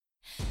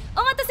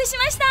せし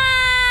ました。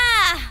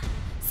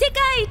世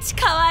界一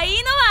可愛い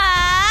の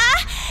は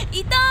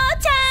伊藤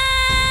ちゃ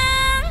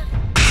ん。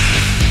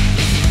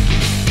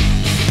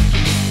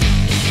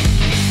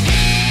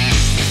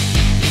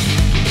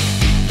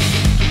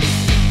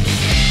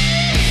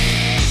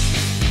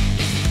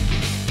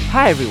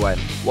Hi everyone,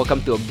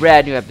 welcome to a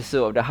brand new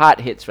episode of the Hard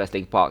Hits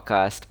Wrestling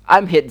Podcast.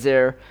 I'm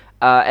Hitzer,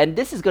 and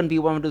this is going to be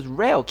one of those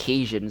rare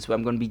occasions where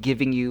I'm going to be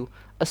giving you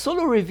a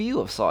solo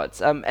review of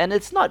sorts. And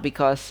it's not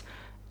because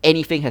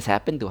anything has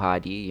happened to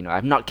Hardy,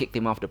 I've not kicked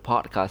him off the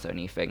podcast or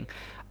anything.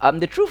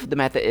 The truth of the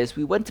matter is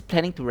we weren't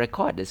planning to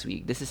record this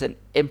week. This is an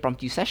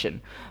impromptu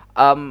session.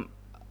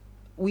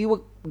 We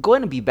were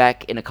going to be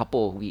back in a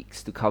couple of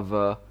weeks to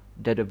cover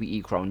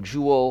WWE Crown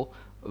Jewel,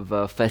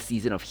 the first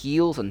season of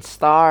Heels on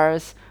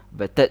Stars,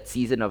 the third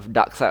season of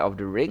Dark Side of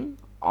the Ring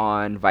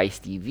on Vice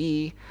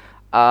TV,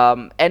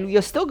 and we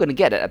are still going to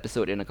get that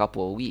episode in a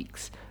couple of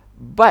weeks.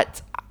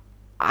 But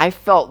I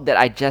felt that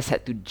I just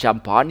had to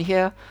jump on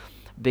here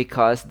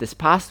because this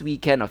past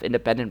weekend of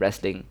independent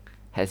wrestling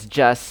has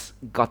just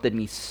gotten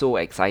me so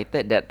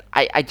excited that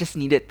I just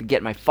needed to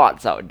get my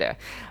thoughts out there.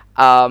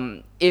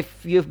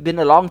 If you've been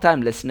a long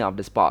time listener of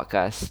this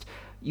podcast,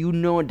 you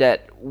know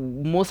that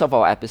most of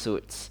our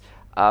episodes,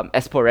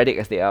 as sporadic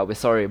as they are, we're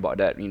sorry about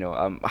that.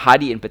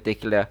 Hardy in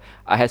particular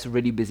has a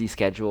really busy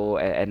schedule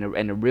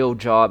and a real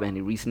job, and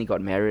he recently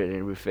got married and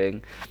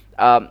everything.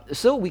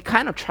 So we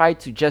kind of try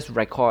to just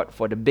record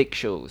for the big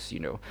shows.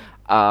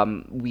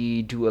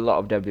 We do a lot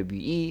of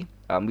WWE.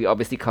 We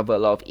obviously cover a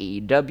lot of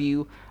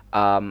AEW.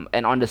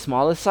 And on the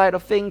smaller side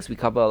of things, we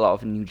cover a lot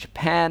of New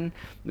Japan.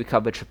 We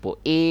cover Triple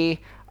A.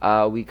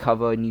 We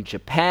cover New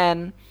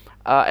Japan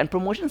and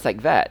promotions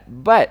like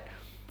that. But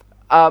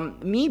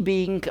me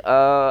being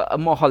a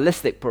more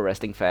holistic pro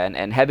wrestling fan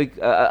and having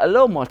a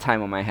little more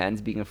time on my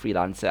hands being a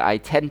freelancer, I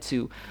tend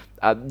to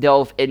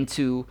delve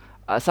into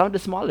some of the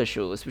smaller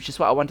shows, which is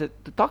what I wanted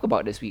to talk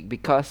about this week,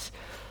 because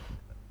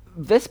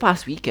this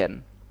past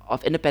weekend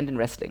of independent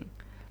wrestling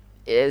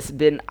has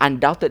been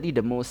undoubtedly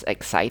the most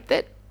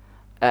excited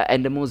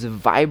and the most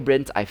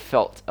vibrant I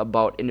felt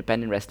about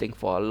independent wrestling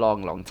for a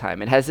long, long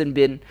time. It hasn't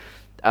been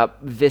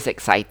this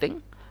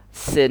exciting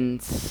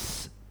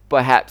since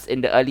perhaps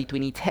in the early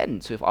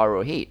 2010s with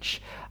ROH.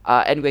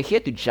 And we're here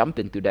to jump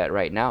into that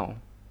right now.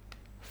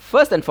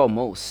 First and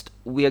foremost,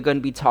 we are going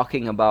to be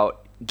talking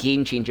about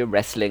Game Changer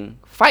Wrestling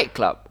Fight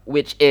Club,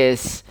 which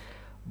is,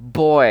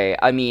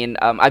 I've been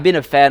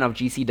a fan of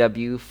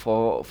GCW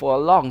for a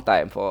long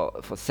time,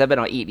 for 7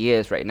 or 8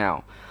 years right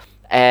now.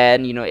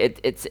 And,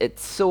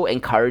 it's so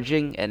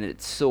encouraging and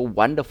it's so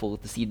wonderful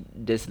to see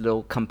this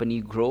little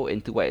company grow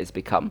into what it's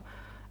become.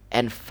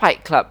 And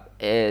Fight Club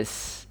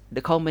is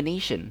the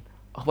culmination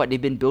of what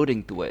they've been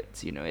building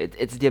towards.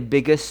 It's their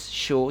biggest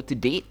show to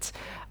date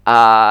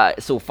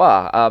so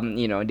far.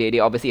 They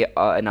obviously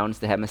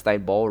announced the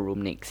Hammerstein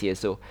Ballroom next year,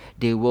 so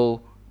they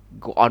will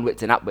go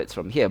onwards and upwards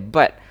from here.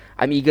 But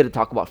I'm eager to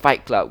talk about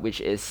Fight Club,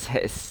 which is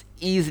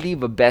easily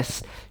the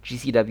best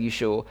GCW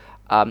show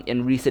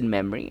in recent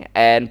memory,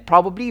 and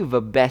probably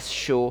the best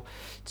show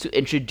to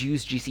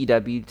introduce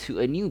GCW to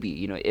a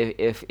newbie.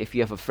 If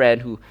you have a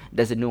friend who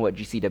doesn't know what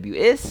GCW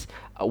is,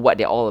 what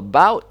they're all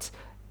about,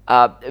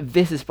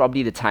 this is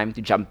probably the time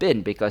to jump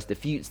in, because the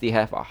feuds they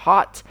have are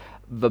hot,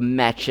 the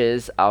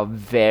matches are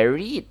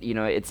varied.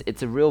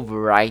 It's a real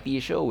variety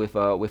show with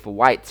a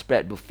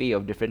widespread buffet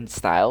of different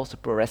styles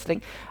of pro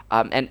wrestling,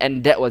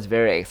 and that was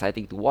very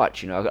exciting to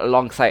watch.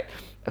 Alongside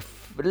a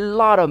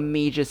lot of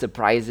major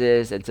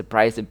surprises and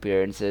surprise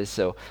appearances.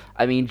 So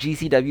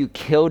GCW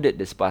killed it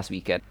this past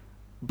weekend,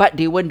 but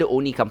they weren't the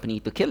only company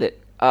to kill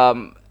it.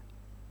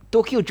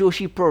 Tokyo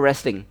Joshi Pro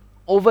Wrestling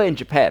over in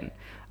Japan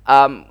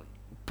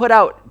put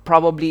out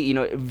probably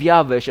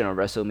their version of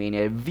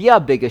WrestleMania, their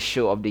biggest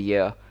show of the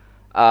year.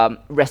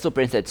 Wrestle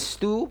Prince at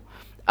Stu,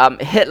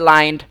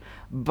 headlined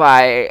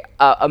by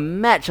a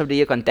match of the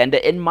year contender,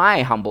 in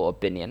my humble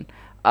opinion,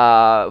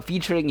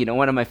 featuring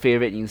one of my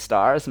favorite new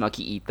stars, Maki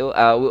Ito.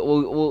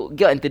 We'll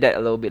get into that a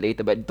little bit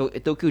later, but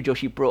Tokyo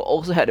Joshi Pro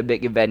also had a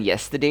big event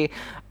yesterday.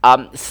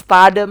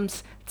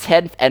 Stardom's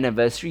 10th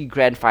anniversary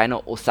grand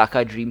final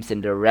Osaka Dream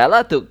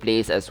Cinderella took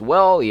place as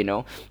well.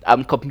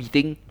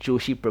 Competing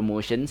Joshi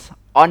promotions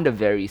on the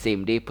very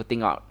same day,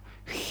 putting out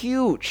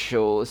huge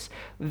shows,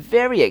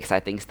 very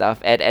exciting stuff,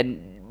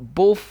 and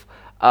both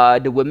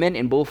the women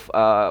in both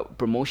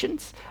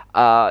promotions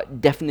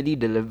definitely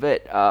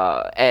delivered,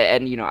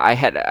 and I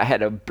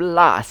had a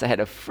blast, I had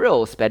a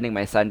thrill spending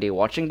my Sunday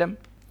watching them.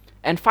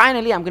 And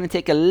finally, I'm going to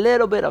take a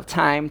little bit of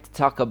time to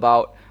talk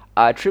about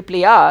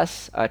Triple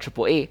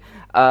A,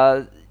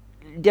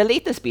 their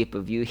latest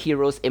pay-per-view,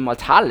 Heroes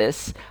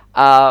Immortalis,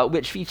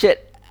 which featured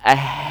a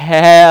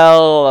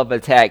hell of a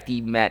tag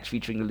team match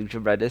featuring the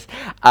Lucha Brothers.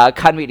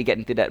 Can't wait to get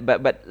into that.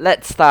 But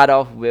let's start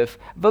off with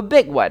the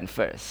big one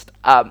first.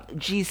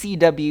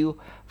 GCW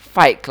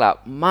Fight Club.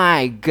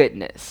 My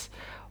goodness,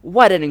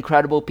 what an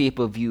incredible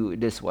pay-per-view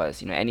this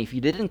was. And if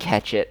you didn't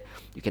catch it,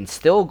 you can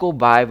still go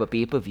buy the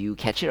pay-per-view,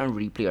 catch it on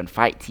replay on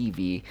Fight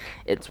TV.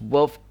 It's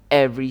worth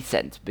every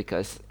cent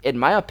because, in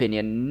my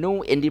opinion,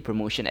 no indie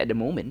promotion at the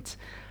moment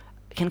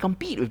can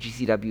compete with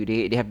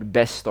GCW. They have the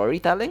best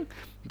storytelling.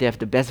 They have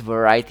the best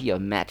variety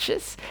of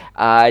matches.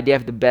 They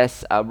have the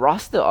best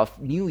roster of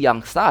new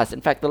young stars.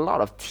 In fact, a lot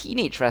of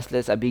teenage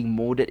wrestlers are being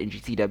molded in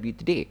GCW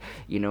today.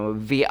 You know,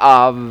 they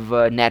are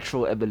the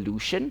natural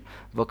evolution,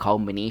 the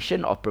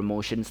culmination of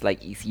promotions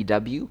like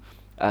ECW,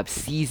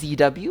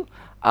 CZW,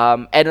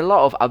 and a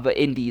lot of other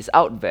indies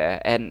out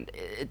there. And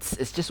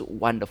it's just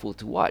wonderful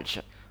to watch.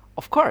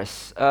 Of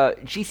course,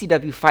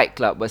 GCW Fight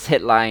Club was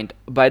headlined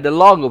by the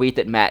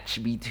long-awaited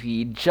match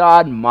between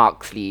John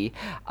Moxley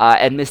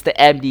and Mr.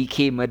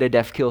 MDK Murder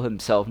Death Kill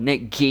himself,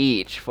 Nick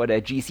Gage, for the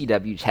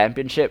GCW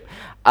Championship.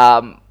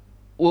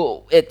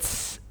 We'll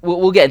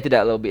get into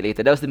that a little bit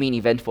later. That was the main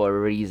event for a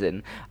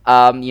reason.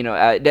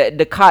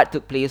 The card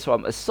took place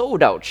from a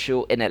sold-out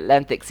show in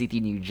Atlantic City,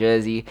 New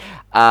Jersey.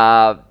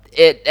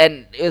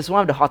 It was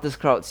one of the hottest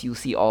crowds you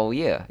see all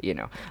year. They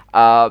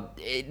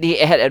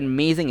had an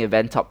amazing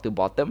event top to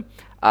bottom,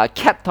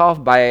 capped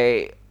off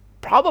by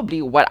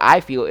probably what I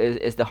feel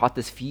is the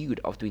hottest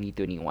feud of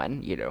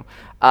 2021.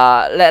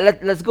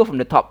 Let's go from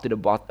the top to the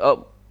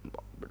bottom.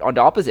 On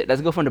the opposite,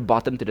 let's go from the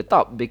bottom to the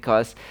top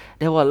because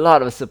there were a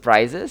lot of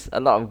surprises, a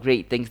lot of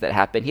great things that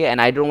happened here,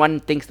 and I don't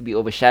want things to be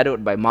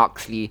overshadowed by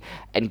Moxley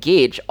and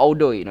Gage,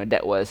 although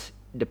that was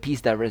the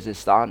piece de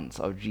resistance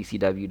of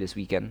GCW this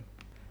weekend.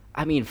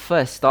 I mean,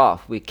 first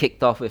off, we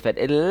kicked off with an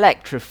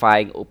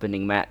electrifying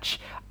opening match.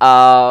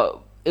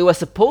 It was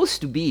supposed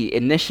to be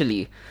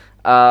initially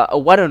a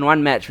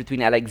one-on-one match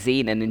between Alex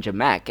Zane and Ninja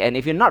Mac. And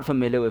if you're not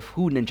familiar with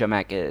who Ninja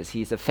Mac is,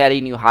 he's a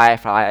fairly new high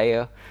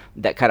flyer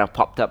that kind of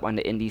popped up on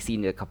the indie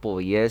scene a couple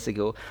of years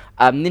ago.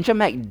 Ninja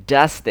Mac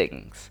does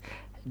things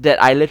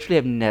that I literally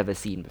have never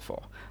seen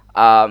before.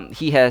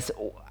 He has,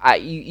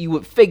 you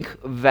would think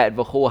that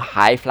the whole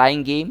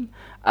high-flying game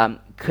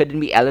couldn't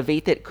be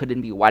elevated,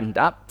 couldn't be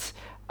one-upped.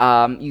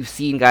 You've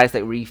seen guys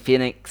like Rey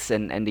Fenix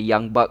and the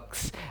Young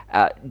Bucks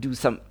do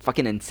some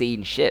fucking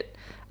insane shit.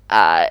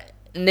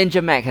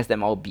 Ninja Mac has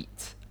them all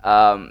beat.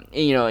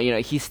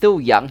 He's still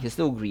young, he's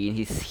still green.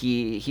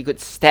 He could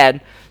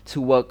stand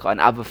to work on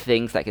other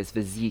things like his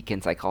physique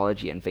and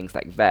psychology and things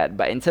like that.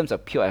 But in terms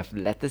of pure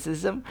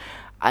athleticism,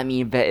 I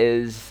mean, there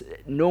is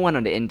no one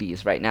on the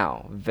indies right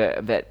now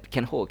that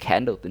can hold a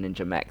candle to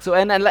Ninja Mac. So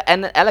and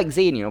Alex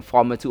Zane,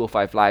 former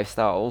 205 Live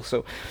star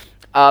also.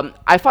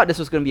 I thought this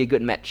was going to be a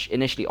good match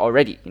initially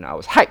already. I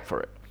was hyped for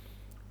it.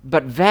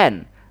 But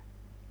then,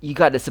 you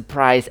got the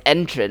surprise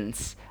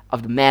entrance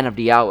of the man of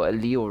the hour,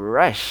 Lio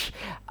Rush.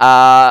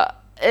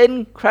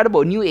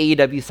 Incredible. New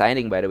AEW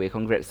signing, by the way.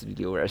 Congrats to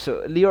Lio Rush.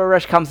 So, Lio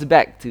Rush comes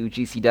back to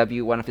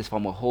GCW, one of his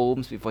former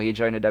homes before he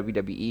joined the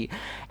WWE,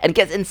 and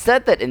gets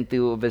inserted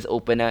into this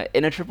opener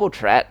in a triple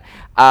threat.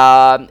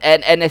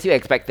 And as you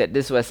expected,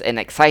 this was an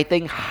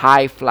exciting,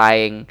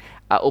 high-flying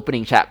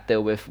opening chapter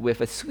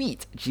with a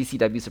sweet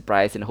GCW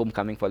surprise and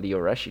homecoming for Lio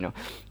Rush.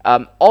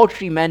 All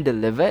three men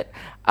delivered,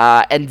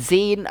 and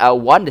Zayn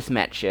won this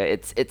match here.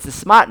 It's a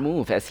smart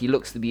move as he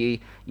looks to be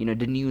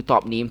the new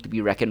top name to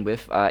be reckoned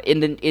with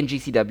in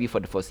GCW for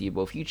the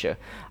foreseeable future.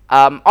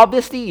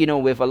 Obviously,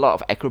 with a lot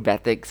of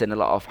acrobatics and a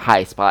lot of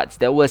high spots,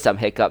 there were some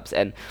hiccups,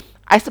 and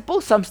I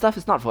suppose some stuff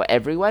is not for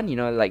everyone.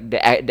 Like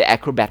the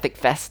acrobatic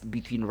fest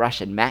between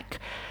Rush and Mac.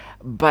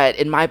 But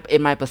in my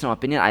personal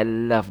opinion, I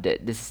loved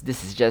it. This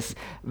is just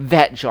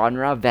that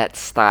genre, that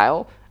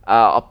style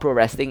of pro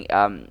wrestling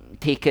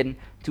taken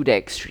to the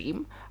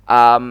extreme,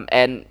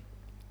 and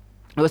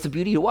it was a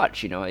beauty to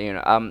watch.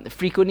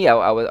 Frequently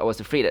I was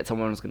afraid that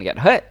someone was going to get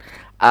hurt,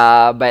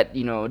 but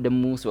the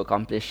moves were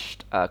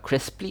accomplished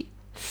crisply,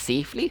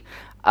 safely.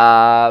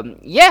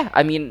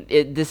 I mean,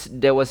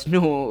 there was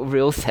no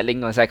real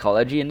selling or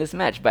psychology in this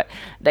match, but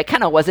that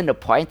kind of wasn't the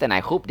point, and I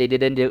hope they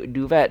didn't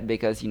do that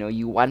because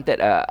you wanted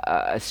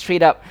a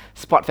straight up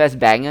Spotfest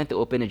banger to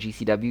open a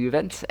GCW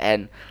event,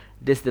 and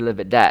this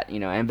delivered that.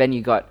 And then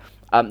you got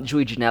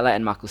Joey Janela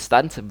and Marcus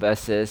Stunt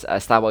versus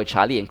Starboy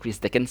Charlie and Chris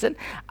Dickinson.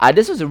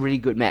 This was a really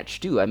good match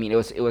too. I mean,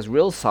 it was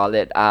real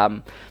solid.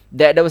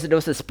 There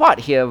was a spot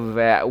here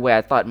where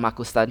I thought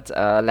Marcus Stunt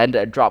landed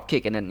a drop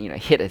kick and then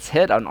hit his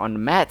head on the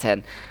mat,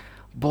 and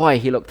boy,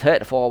 he looked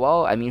hurt for a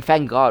while. I mean,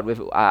 thank God.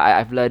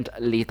 I've learned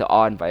later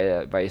on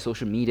by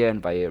social media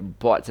and by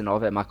bots and all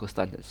that, Marcus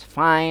Stunt is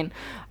fine.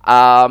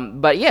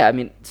 But yeah, I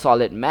mean,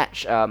 solid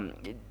match.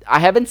 I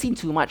haven't seen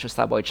too much of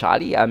Starboy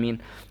Charlie. I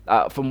mean,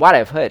 from what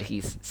I've heard,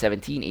 he's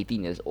 17,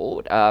 18 years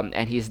old,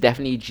 and he's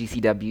definitely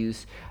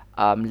GCW's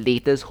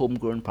latest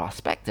homegrown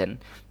prospect, and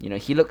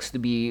he looks to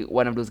be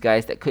one of those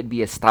guys that could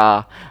be a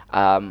star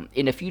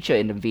in the future,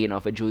 in the vein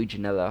of a Joey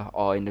Janela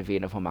or in the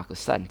vein of a Marcus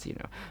Stunt.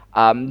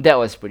 That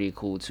was pretty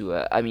cool too.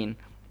 I mean,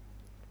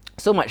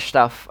 so much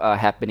stuff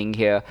happening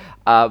here.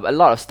 A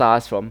lot of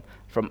stars from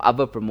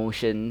other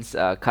promotions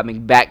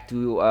coming back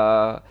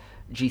to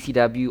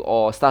GCW,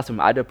 or stars from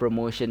other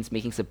promotions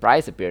making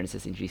surprise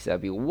appearances in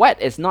GCW.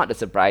 What is not a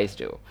surprise,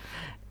 Joe,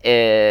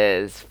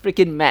 is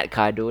freaking Matt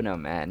Cardona,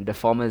 man, the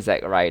former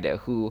Zack Ryder,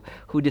 who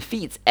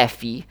defeats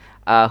Effie,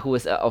 who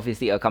was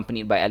obviously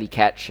accompanied by Ali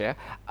Catch, yeah,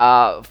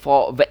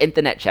 for the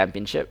Internet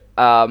Championship.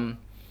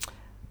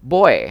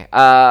 Boy,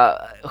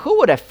 who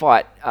would have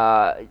thought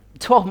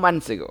 12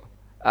 months ago?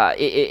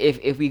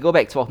 If we go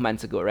back 12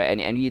 months ago, right,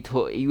 and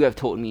you have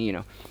told me,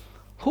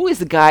 who is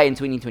the guy in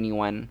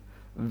 2021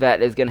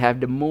 that is gonna have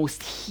the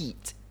most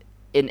heat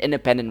in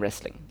independent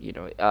wrestling? You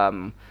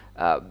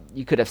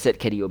could have said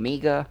Kenny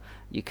Omega,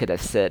 you could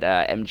have said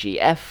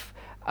MJF,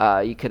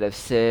 you could have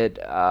said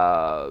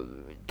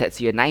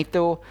Tetsuya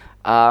Naito.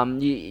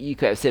 You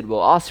could have said Will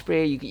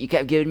Ospreay. You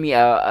kept giving me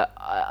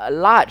a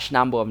large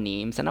number of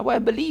names, and I would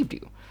have believed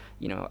you.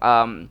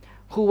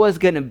 Who was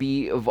gonna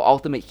be the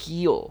ultimate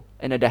heel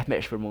in a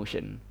deathmatch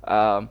promotion?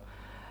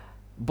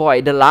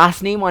 Boy, the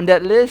last name on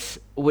that list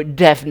would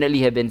definitely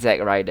have been Zack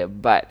Ryder,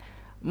 but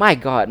my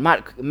God,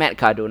 Matt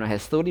Cardona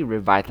has slowly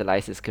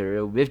revitalized his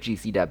career with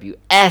GCW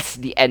as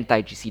the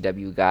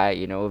anti-GCW guy,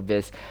 with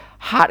this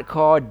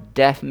hardcore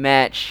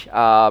deathmatch,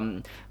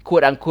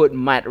 quote-unquote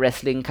mud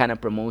wrestling kind of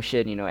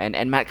promotion,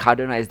 and Matt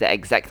Cardona is the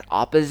exact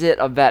opposite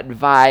of that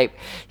vibe.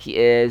 He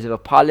is a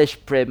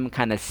polished, prim,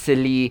 kind of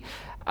silly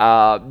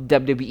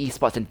WWE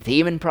sports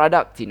entertainment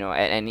product,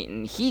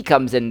 and he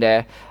comes in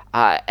there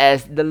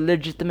as the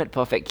legitimate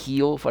perfect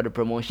heel for the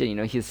promotion.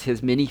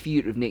 His mini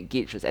feud with Nick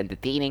Gage was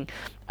entertaining.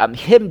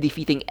 Him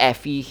defeating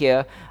Effie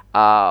here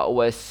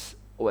was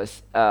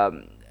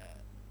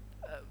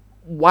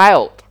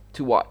wild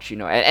to watch,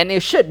 and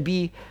it should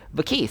be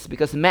the case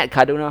because Matt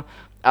Cardona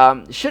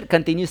should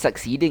continue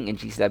succeeding in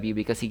GCW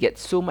because he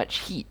gets so much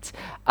heat.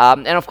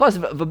 And of course,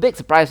 the big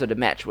surprise of the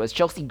match was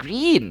Chelsea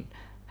Green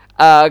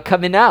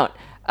coming out,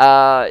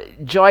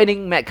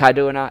 joining Matt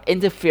Cardona,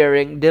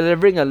 interfering,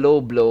 delivering a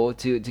low blow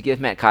to give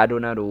Matt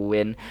Cardona the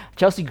win.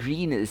 Chelsea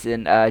Green is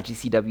in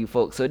GCW,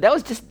 folks. So that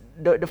was just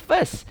the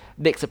first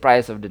big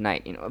surprise of the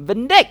night. The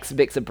next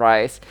big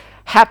surprise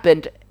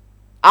happened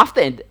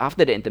after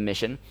the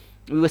intermission.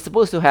 We were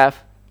supposed to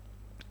have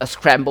a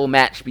scramble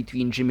match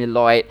between Jimmy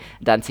Lloyd,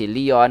 Dante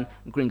Leon,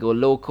 Gringo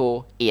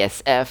Loco,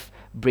 ASF,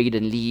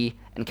 Braden Lee,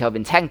 and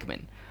Kelvin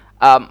Tankman.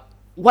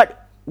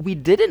 What we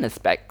didn't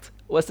expect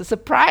was a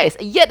surprise,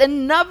 yet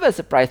another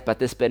surprise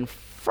participant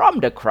from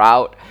the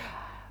crowd.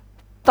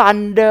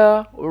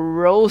 Thunder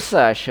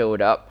Rosa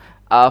showed up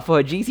for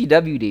her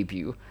GCW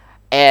debut,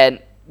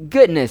 and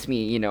goodness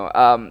me,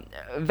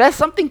 there's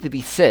something to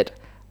be said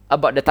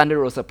about the Thunder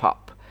Rosa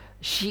pop.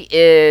 She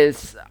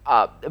is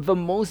the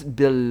most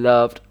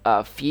beloved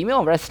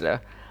female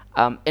wrestler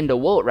in the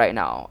world right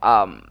now,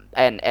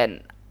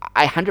 and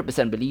I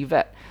 100% believe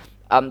that.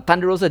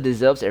 Thunder Rosa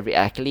deserves every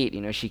accolade.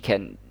 She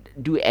can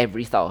do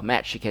every style of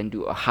match. She can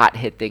do a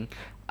hard-hitting,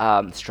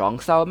 strong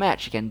style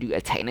match. She can do a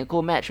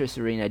technical match with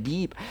Serena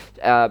Deeb.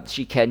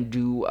 She can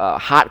do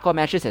hardcore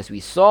matches, as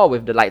we saw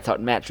with the Lights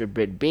Out match with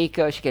Britt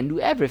Baker. She can do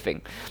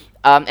everything.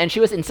 And she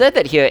was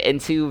inserted here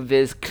into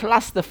this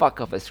clusterfuck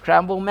of a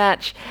scramble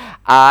match.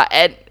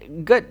 And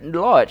good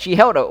lord, she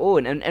held her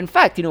own. And in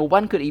fact,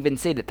 one could even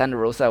say that Thunder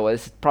Rosa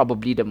was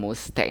probably the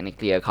most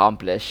technically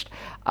accomplished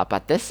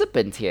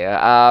participant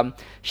here.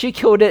 She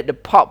killed it. The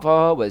pop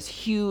for her was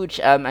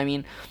huge.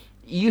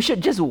 You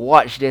should just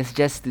watch this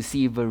just to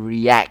see the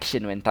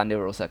reaction when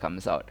Thunder Rosa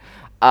comes out.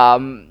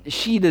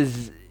 She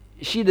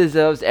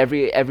deserves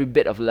every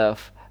bit of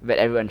love that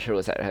everyone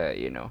throws at her.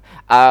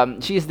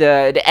 She's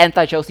the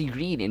anti-Chelsea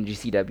Green in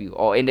GCW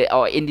or in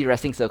the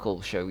wrestling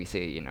circle, shall we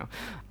say?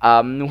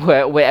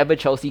 Wherever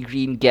Chelsea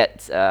Green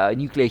gets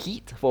nuclear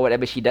heat for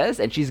whatever she does,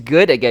 and she's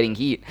good at getting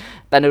heat,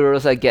 Thunder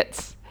Rosa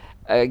gets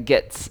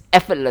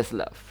effortless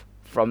love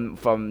from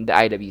the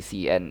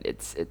IWC, and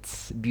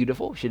it's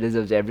beautiful. She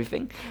deserves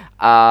everything.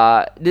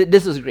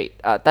 This was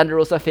great. Thunder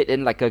Rosa fit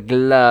in like a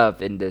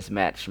glove in this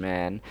match,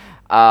 man.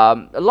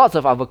 Lots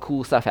of other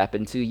cool stuff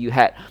happened too. You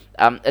had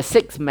a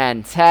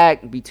 6-man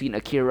tag between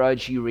Akira,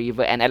 G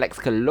Raver, and Alex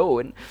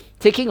Cologne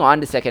taking on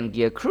the Second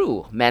Gear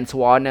crew, Mance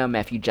Warner,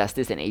 Matthew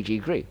Justice, and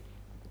AJ Gray.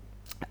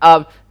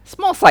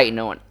 Small side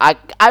note,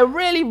 I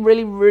really,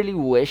 really, really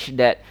wish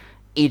that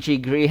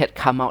AJ Gray had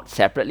come out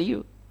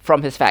separately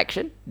from his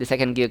faction, the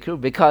Second Gear crew,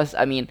 because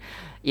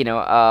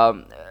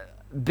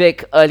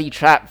big early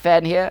trap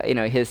fan here.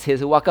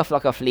 His Waka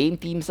Flocka Flame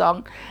theme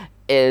song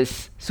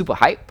is super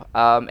hype,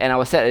 and I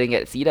was sad I didn't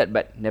get to see that,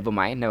 but never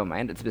mind,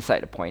 that's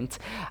beside the point.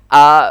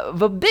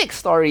 The big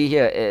story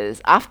here is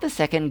after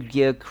Second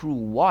Gear crew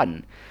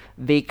won,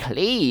 they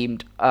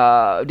claimed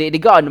they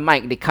got on the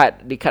mic, they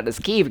cut a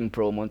scathing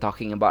promo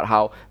talking about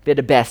how they're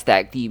the best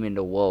tag team in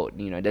the world.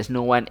 There's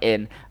no one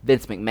in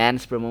Vince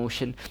McMahon's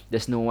promotion,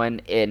 there's no one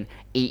in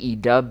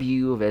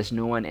AEW, there's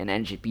no one in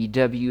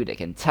NJPW that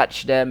can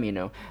touch them,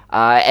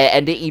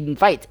 and they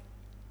invite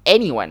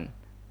anyone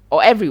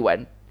or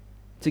everyone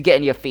to get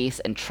in your face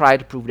and try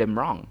to prove them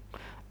wrong.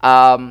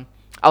 I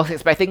was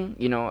expecting,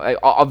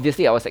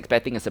 obviously I was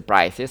expecting a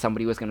surprise here.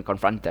 Somebody was going to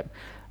confront them.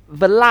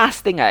 The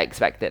last thing I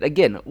expected,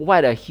 again,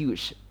 what a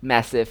huge,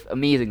 massive,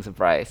 amazing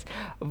surprise.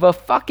 The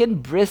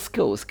fucking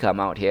Briscoes come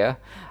out here.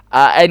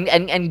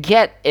 and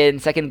get in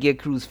Second Gear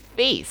Crew's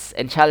face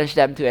and challenge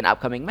them to an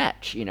upcoming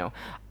match.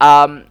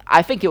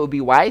 I think it would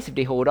be wise if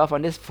they hold off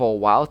on this for a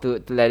while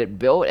to let it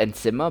build and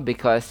simmer,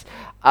 because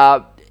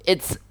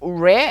it's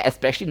rare,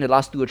 especially in the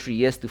last 2 or 3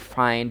 years, to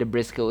find the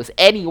Briscoes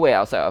anywhere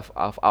outside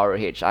of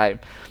ROH.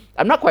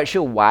 I'm not quite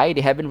sure why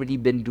they haven't really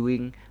been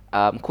doing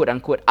quote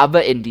unquote other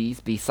indies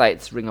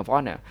besides Ring of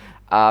Honor.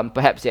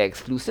 Perhaps they're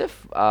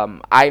exclusive.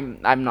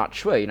 I'm not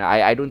sure.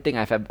 I don't think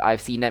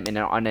I've seen them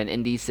on an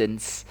indie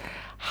since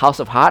House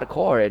of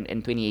Hardcore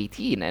in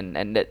 2018,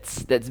 and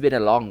that's been a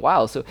long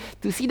while. So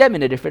to see them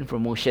in a different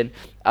promotion,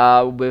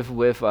 with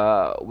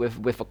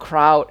a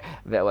crowd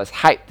that was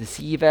hyped to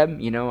see them,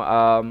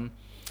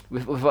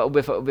 with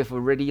a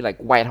really like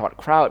white hot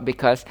crowd,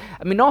 because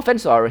I mean, no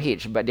offense to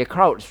ROH, but their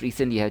crowds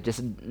recently have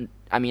just,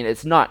 I mean,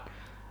 it's not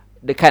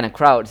the kind of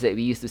crowds that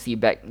we used to see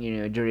back,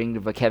 during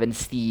the Kevin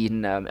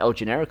Steen, El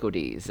Generico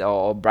days,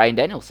 or Bryan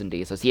Danielson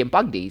days, or CM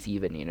Punk days,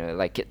 even.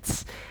 Like,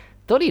 it's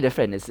totally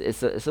different.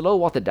 It's a little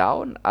watered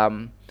down.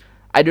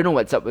 I don't know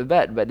what's up with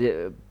that, but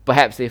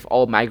perhaps they've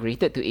all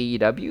migrated to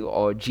AEW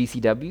or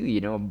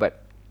GCW,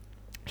 but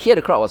here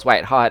the crowd was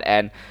white hot,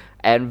 and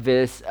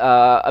this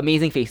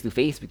amazing face to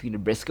face between the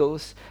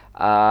Briscoes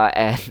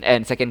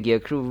and Second Gear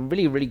Crew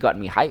really, really got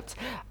me hyped.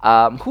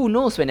 Who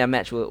knows when their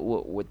match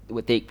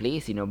would take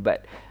place,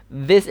 but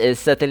this is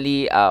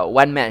certainly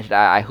one match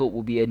that I hope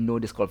will be a no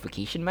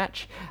disqualification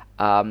match.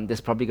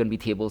 There's probably going to be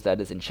tables,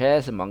 ladders, and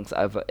chairs amongst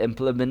other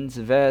implements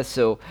there.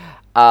 So,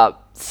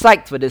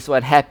 psyched for this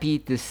one. Happy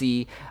to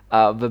see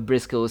the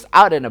Briscoes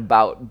out and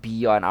about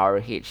beyond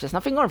ROH. There's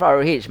nothing wrong with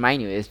ROH,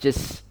 mind you. It's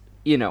just,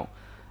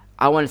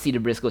 I want to see the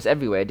Briscoes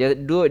everywhere.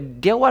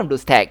 They're one of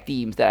those tag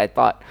teams that I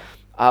thought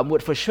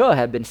would for sure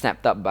have been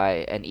snapped up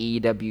by an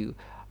AEW.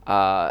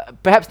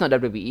 Perhaps not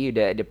WWE.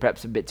 They're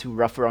perhaps a bit too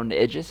rough around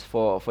the edges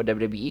for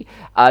WWE.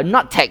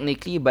 Not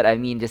technically, but I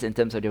mean just in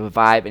terms of their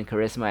vibe and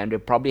charisma, and they'll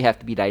probably have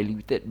to be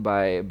diluted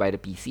by the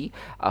PC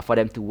for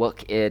them to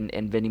work in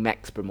Vinnie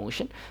Mac's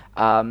promotion.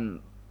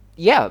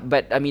 Yeah,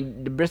 but I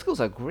mean the Briscoes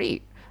are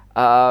great.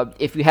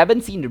 If you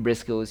haven't seen the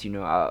Briscoes,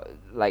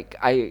 like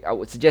I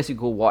would suggest you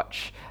go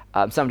watch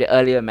some of the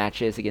earlier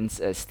matches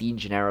against Steen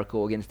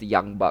Generico, against the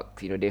Young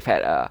Bucks. They've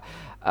had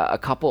a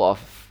couple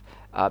of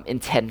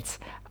intense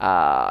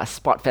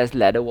Spotfest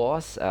ladder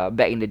wars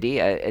back in the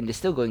day, and they're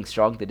still going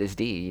strong to this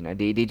day.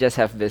 They just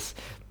have this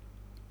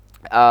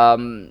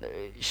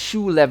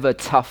shoe leather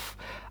tough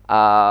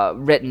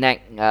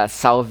redneck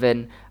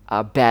Southern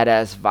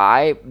badass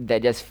vibe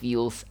that just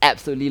feels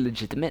absolutely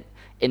legitimate,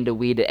 in the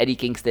way that Eddie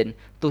Kingston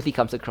totally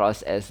comes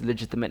across as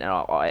legitimate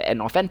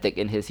and authentic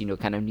in his,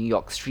 kind of New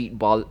York street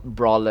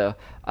brawler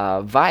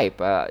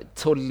vibe.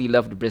 Totally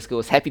love the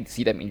Briscoes. Happy to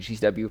see them in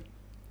GCW.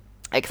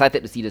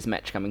 Excited to see this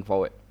match coming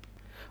forward.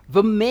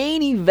 The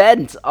main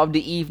event of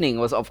the evening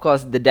was, of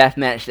course, the death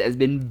match that has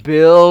been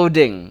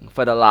building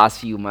for the last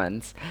few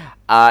months.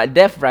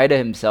 Death Rider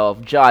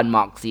himself, Jon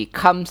Moxley,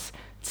 comes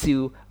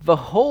to the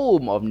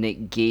home of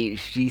Nick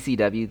Gage,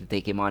 GCW, to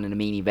take him on in the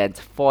main event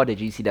for the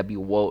GCW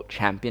World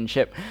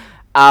Championship.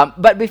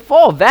 But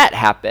before that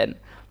happened,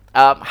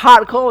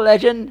 hardcore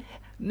legend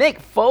Mick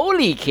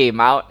Foley came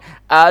out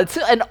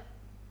to an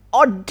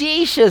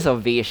audacious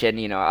ovation,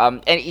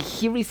 and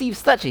he received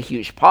such a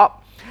huge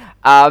pop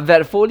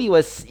that Foley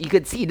was, you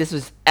could see this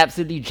was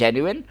absolutely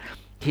genuine.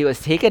 He was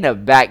taken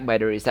aback by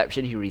the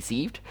reception he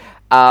received.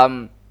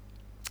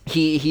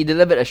 He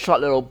delivered a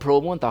short little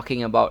promo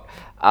talking about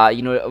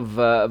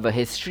the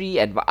history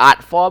and the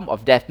art form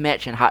of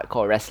deathmatch and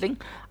hardcore wrestling,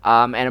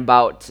 and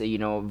about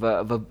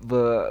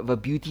the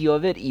beauty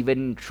of it,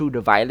 even through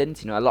the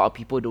violence. A lot of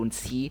people don't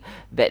see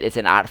that it's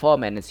an art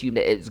form and assume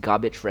that it's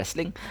garbage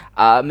wrestling.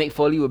 Mick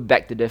Foley would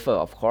beg to differ,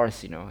 of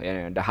course. The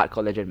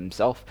hardcore legend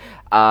himself.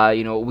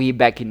 Way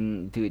back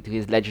into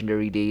his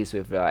legendary days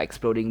with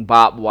exploding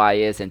barbed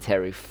wires and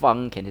Terry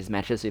Funk and his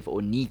matches with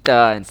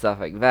Onita and stuff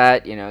like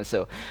that.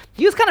 So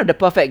he was kind of the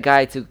perfect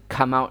guy to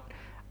come out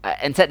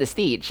and set the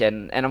stage,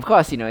 and of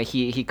course,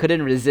 he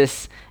couldn't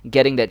resist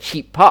getting that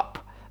cheap pop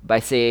by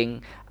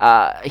saying,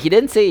 he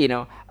didn't say,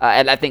 and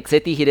I think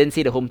City, he didn't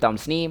say the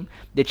hometown's name.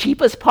 The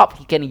cheapest pop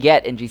he can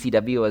get in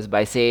GCW was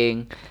by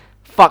saying,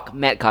 "Fuck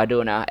Matt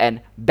Cardona,"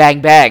 and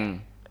bang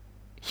bang,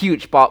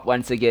 huge pop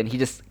once again. He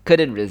just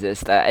couldn't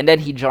resist, and then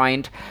he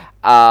joined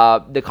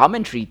the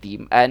commentary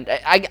team, and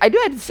I do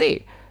have to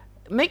say,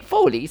 Mick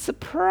Foley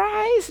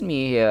surprised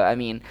me here. I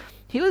mean,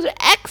 he was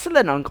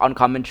excellent on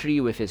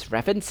commentary with his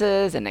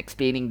references and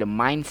explaining the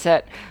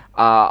mindset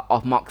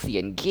of Moxley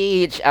and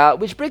Gage,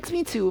 which brings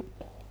me to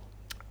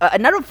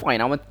another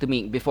point I want to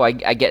make before I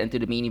get into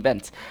the main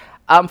event.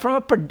 From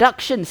a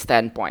production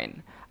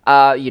standpoint,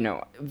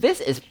 this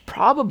is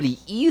probably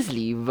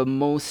easily the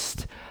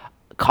most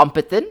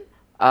competent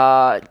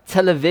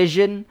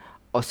television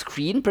or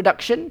screen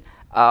production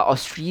or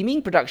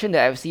streaming production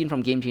that I've seen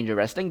from Game Changer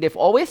Wrestling. They've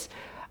always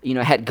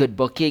had good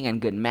booking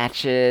and good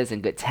matches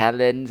and good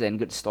talents and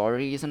good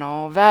stories and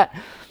all of that.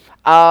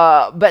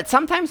 But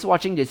sometimes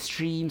watching the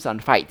streams on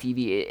Fight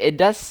TV, it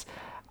does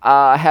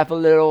have a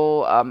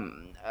little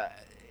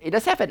it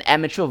does have an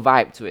amateur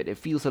vibe to it. It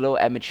feels a little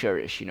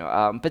amateurish,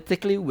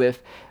 particularly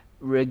with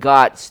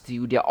regards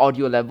to their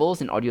audio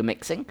levels and audio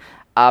mixing.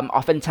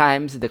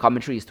 Oftentimes the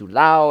commentary is too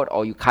loud,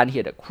 or you can't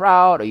hear the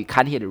crowd, or you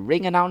can't hear the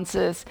ring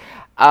announcers.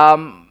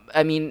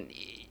 I mean,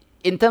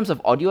 in terms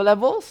of audio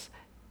levels,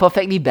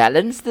 perfectly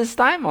balanced this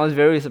time. I was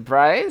very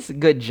surprised.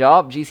 Good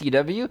job,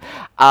 GCW.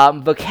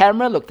 The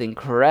camera looked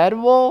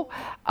incredible.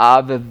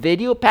 The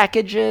video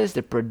packages,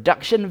 the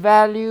production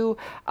value,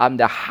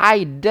 the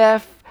high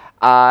def,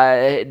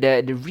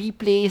 the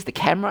replays, the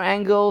camera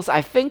angles.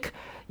 I think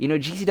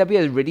GCW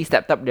has really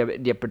stepped up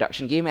their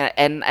production game,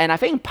 and I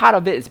think part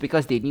of it is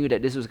because they knew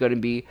that this was going to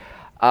be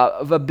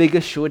the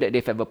biggest show that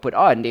they've ever put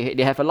on.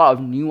 They have a lot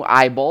of new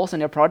eyeballs on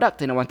their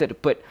product, and they wanted to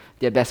put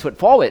their best foot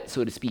forward,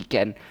 so to speak,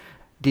 and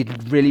they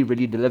really,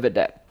 really delivered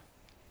that.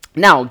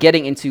 Now,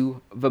 getting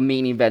into the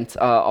main event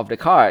of the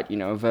card,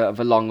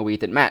 the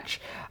long-awaited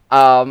match.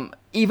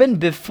 Even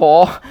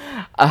before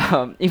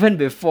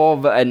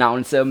the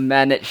announcer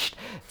managed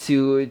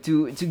to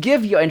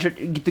give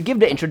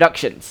the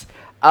introductions,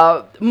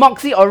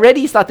 Moxie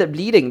already started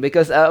bleeding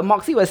because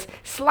Moxie was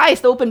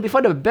sliced open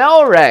before the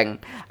bell rang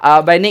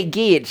by Nick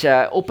Gage,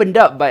 opened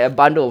up by a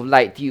bundle of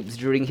light tubes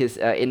during his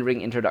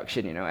in-ring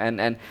introduction,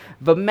 and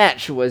the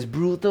match was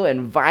brutal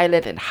and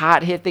violent and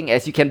hard-hitting,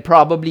 as you can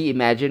probably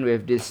imagine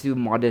with these two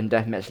modern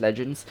deathmatch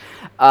legends.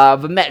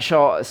 The match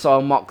saw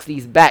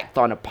Moxley's back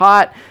torn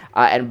apart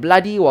and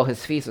bloody, while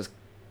his face was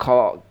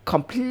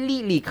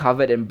completely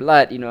covered in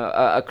blood,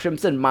 a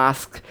crimson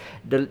mask,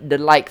 the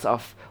likes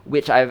of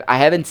which I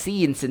haven't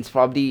seen since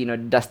probably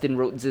Dustin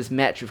Rhodes'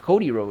 match with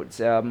Cody Rhodes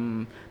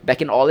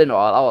back in All In or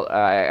All Out.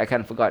 I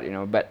kind of forgot,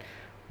 but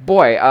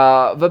boy,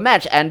 the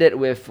match ended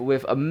with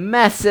a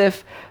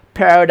massive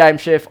paradigm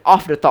shift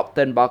off the top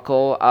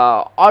turnbuckle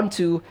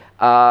onto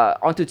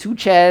two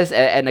chairs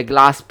and a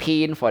glass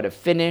pane for the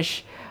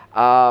finish.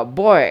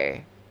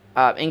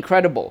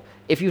 Incredible.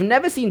 If you've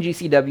never seen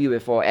GCW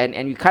before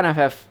and you kind of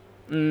have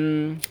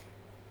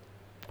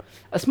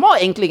a small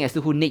inkling as to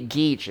who Nick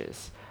Gage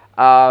is,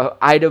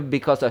 either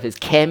because of his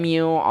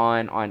cameo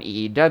on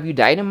AEW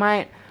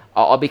Dynamite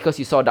or because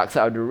you saw Dark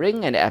Side of the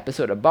Ring and the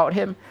episode about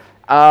him,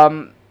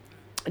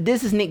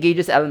 this is Nick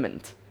Gage's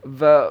element.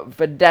 The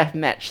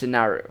deathmatch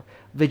scenario,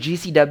 the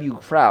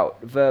GCW crowd,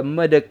 the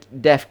murder,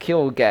 death,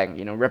 kill gang,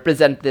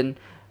 representing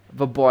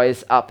the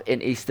boys up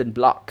in Eastern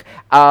Bloc.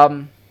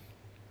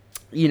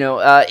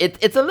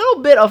 It's a little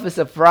bit of a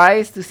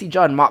surprise to see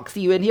Jon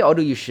Moxley in here,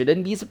 although you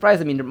shouldn't be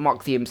surprised. I mean,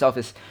 Moxley himself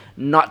is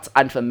not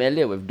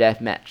unfamiliar with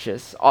death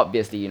matches,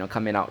 obviously,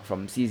 coming out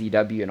from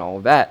CZW and all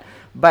that.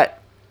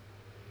 But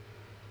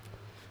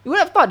you would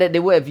have thought that they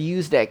would have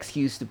used the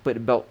excuse to put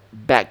the belt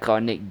back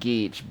on Nick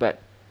Gage,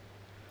 but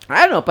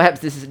I don't know.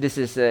 Perhaps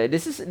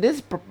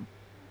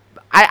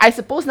I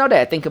suppose now that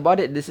I think about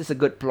it, this is a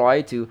good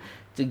ploy to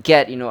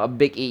get a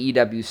big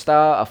AEW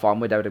star, a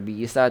former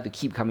WWE star, to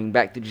keep coming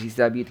back to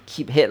GCW, to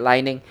keep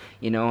headlining,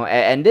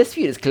 and this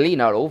feud is clearly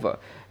not over.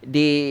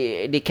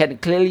 They can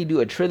clearly do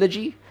a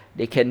trilogy,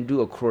 they can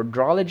do a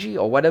quadrilogy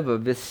or whatever.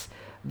 This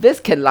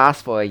can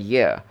last for a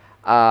year.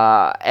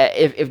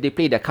 If they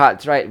play the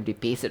cards right, if they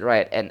pace it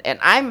right, and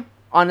I'm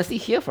honestly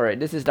here for it.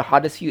 This is the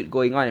hardest feud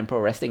going on in pro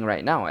wrestling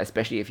right now,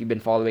 especially if you've been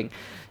following,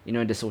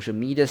 the social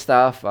media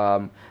stuff.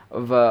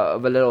 The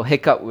little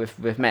hiccup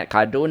with Matt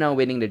Cardona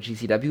winning the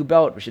GCW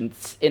belt, which in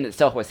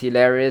itself was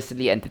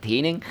hilariously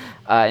entertaining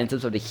in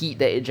terms of the heat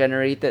that it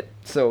generated.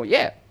 So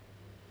yeah,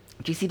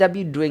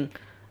 GCW doing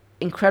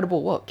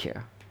incredible work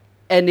here.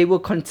 And they will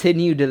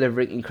continue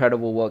delivering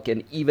incredible work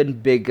in even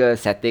bigger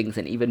settings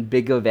and even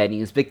bigger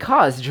venues,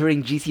 because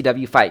during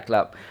GCW Fight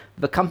Club,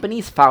 the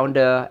company's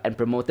founder and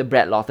promoter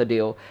Brad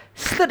Lauderdale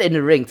stood in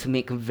the ring to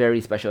make a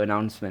very special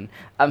announcement.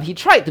 He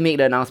tried to make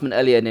the announcement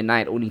earlier in the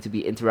night, only to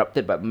be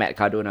interrupted by Matt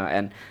Cardona,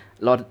 and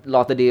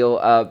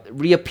Lauderdale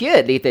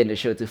reappeared later in the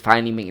show to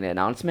finally make the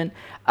announcement,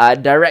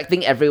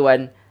 directing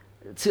everyone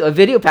to a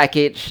video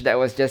package that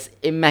was just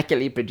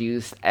immaculately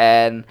produced.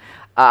 And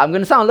I'm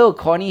gonna sound a little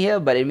corny here,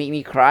 but it made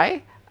me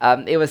cry.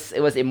 It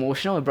was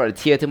emotional. It brought a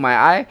tear to my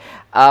eye.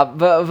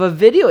 The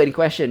video in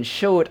question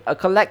showed a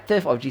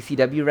collective of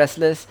GCW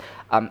wrestlers,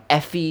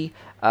 Effie,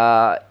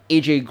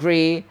 AJ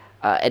Gray,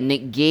 and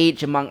Nick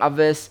Gage, among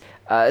others,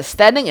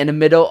 standing in the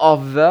middle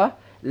of the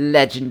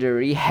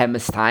legendary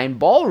Hammerstein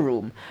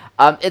Ballroom.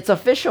 It's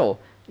official.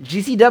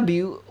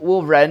 GCW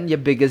will run your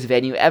biggest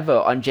venue ever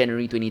on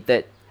January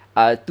 23rd,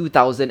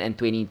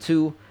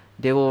 2022.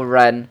 They will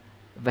run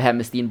the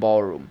Hammerstein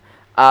Ballroom.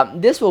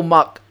 This will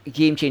mark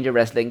Game Changer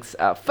Wrestling's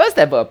first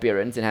ever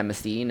appearance in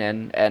Hammerstein,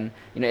 and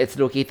it's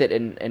located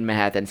in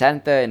Manhattan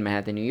Center in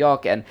Manhattan, New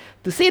York. And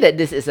to say that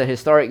this is a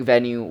historic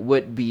venue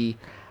would be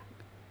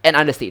an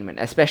understatement,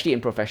 especially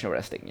in professional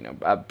wrestling.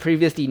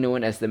 Previously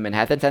known as the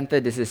Manhattan Center,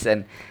 this is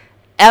an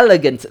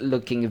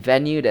elegant-looking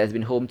venue that has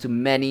been home to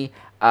many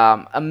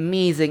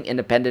amazing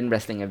independent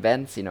wrestling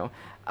events.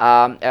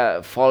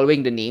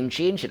 Following the name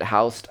change, it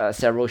housed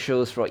several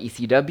shows for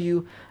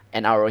ECW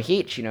and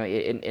ROH.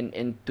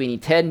 In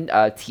 2010,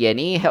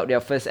 TNA held their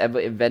first ever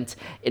event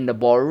in the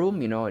ballroom.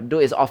 Though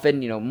it's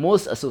often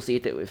most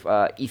associated with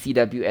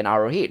ECW and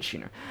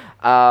ROH.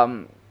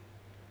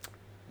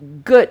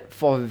 Good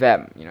for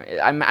them.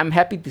 I'm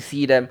happy to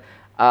see them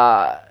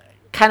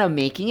kind of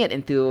making it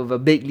into the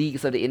big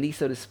leagues of the indies,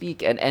 so to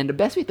speak. And the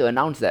best way to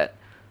announce that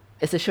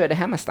is a show at the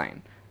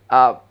Hammerstein.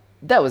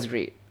 That was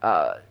great.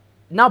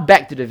 Now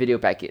back to the video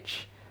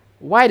package.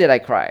 Why did I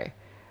cry?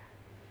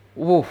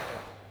 Woof,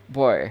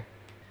 boy.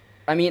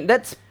 I mean,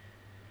 that's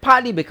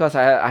partly because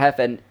I have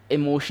an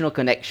emotional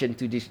connection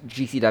to this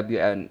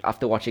GCW, and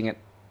after watching it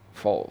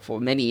for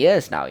many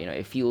years now,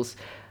 it feels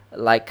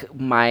like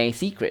my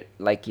secret.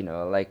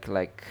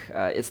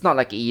 It's not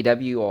like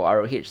AEW or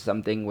ROH,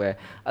 something where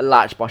a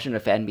large portion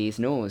of the fan base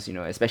knows,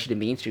 especially the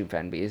mainstream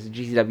fan base.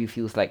 GCW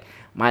feels like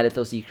my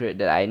little secret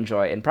that I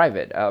enjoy in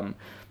private.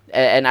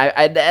 And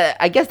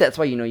I guess that's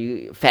why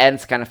you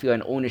fans kind of feel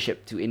an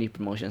ownership to indie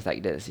promotions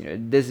like this.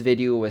 This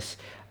video was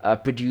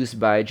produced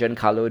by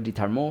Giancarlo Di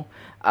Tarmo,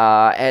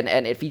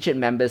 and it featured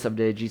members of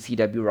the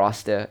GCW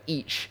roster,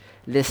 each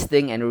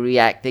listing and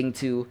reacting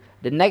to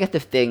the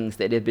negative things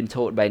that they've been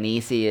told by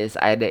naysayers,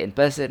 either in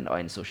person or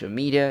in social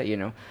media.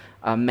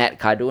 Matt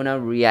Cardona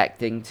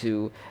reacting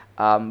to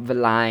the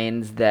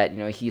lines that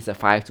he's a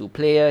 5-2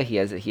 player, he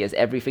has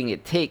everything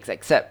it takes,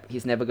 except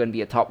he's never going to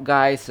be a top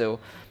guy. So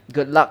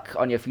good luck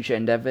on your future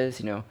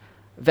endeavors.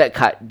 That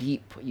cut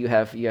deep. You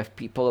have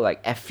people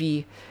like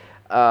Effie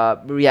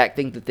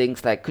reacting to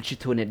things like, could you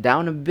tone it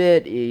down a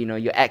bit?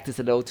 Your act is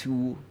a little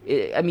too.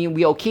 I mean,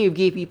 we're okay with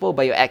gay people,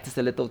 but your act is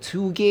a little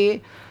too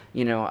gay.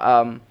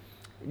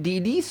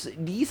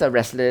 These are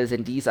wrestlers,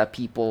 and these are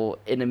people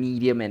in the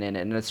medium and in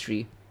the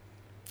industry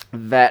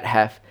that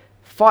have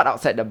fought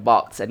outside the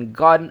box and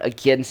gone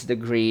against the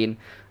grain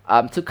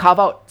to carve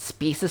out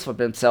spaces for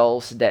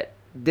themselves that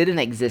didn't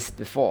exist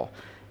before.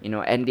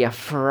 And they are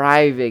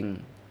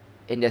thriving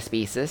in their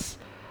spaces,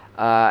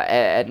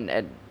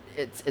 and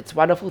it's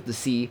wonderful to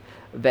see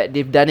that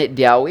they've done it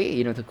their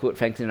way, to quote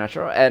Frank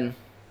Sinatra, and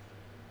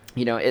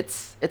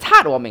it's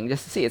heartwarming.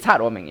 Just to say, it's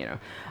heartwarming.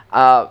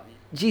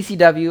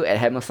 GCW at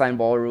Hammerstein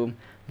Ballroom,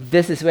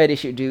 this is where they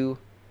should do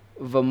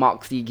the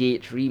Moxley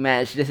Gate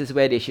rematch. This is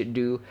where they should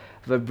do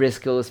the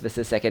Briscoes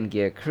versus Second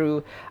Gear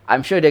Crew.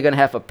 I'm sure they're gonna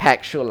have a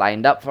packed show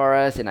lined up for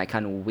us, and I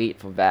can't wait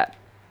for that.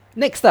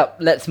 Next up,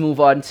 let's move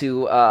on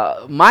to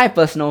my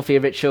personal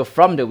favorite show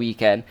from the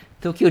weekend,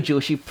 Tokyo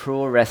Joshi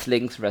Pro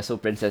Wrestling's Wrestle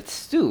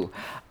Princess 2.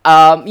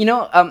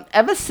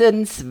 Ever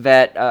since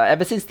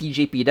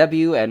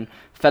TJPW and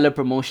fellow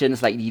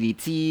promotions like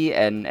DDT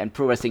and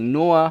Pro Wrestling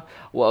Noah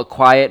were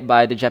acquired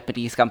by the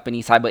Japanese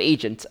company Cyber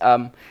Agent,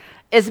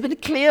 it's been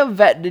clear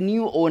that the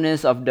new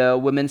owners of the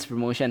women's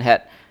promotion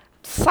had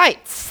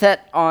sights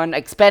set on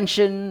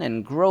expansion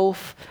and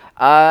growth,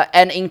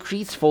 and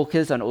increased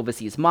focus on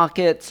overseas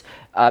markets,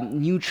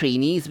 new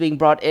trainees being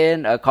brought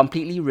in, a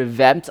completely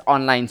revamped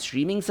online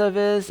streaming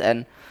service,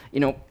 and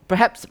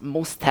perhaps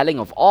most telling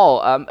of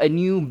all, a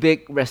new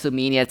big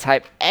WrestleMania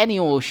type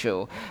annual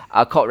show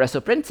called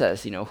Wrestle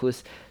Princess,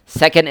 whose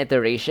second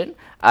iteration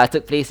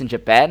took place in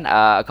Japan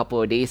a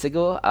couple of days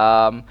ago.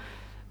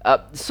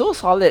 So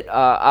solid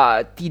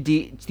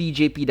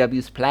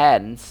TJPW's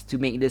plans to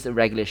make this a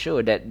regular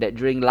show that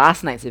during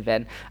last night's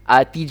event,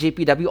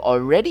 TJPW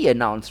already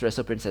announced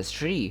Wrestle Princess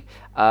 3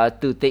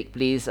 to take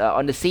place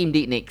on the same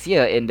date next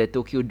year in the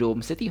Tokyo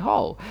Dome City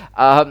Hall.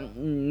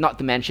 Not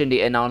to mention,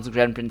 they announced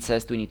Grand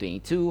Princess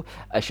 2022,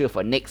 a show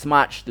for next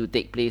March to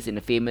take place in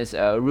the famous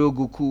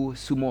Ryogoku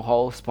Sumo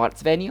Hall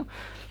sports venue.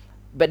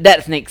 But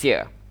that's next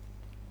year.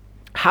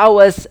 How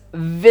was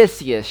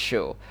this year's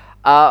show?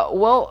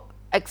 Well,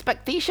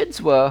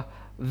 expectations were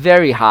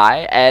very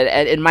high,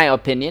 and in my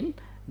opinion,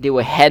 they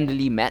were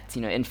handily met.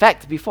 In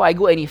fact, before I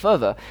go any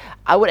further,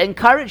 I would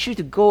encourage you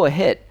to go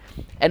ahead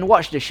and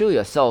watch the show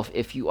yourself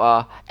if you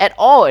are at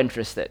all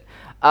interested.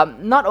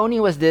 Not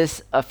only was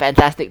this a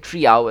fantastic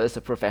 3 hours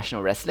of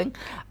professional wrestling,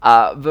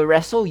 the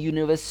Wrestle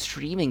Universe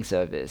streaming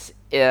service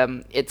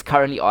it's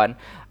currently on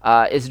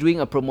is doing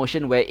a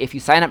promotion where if you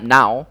sign up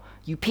now,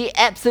 you pay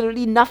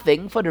absolutely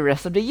nothing for the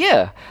rest of the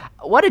year.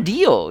 What a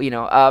deal!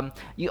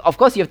 Of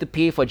course you have to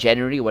pay for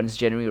January once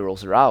January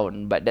rolls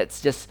around, but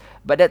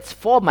that's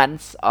 4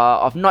 months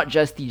of not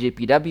just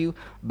TJPW,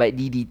 but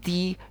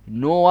DDT,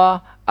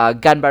 Noah,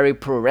 Ganbare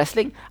Pro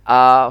Wrestling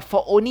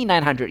for only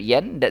 900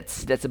 yen.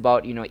 That's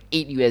about 8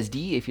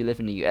 USD if you live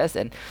in the US,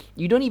 and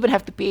you don't even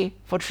have to pay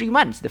for 3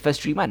 months. The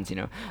first 3 months,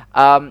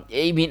 I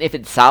mean, if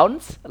it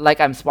sounds like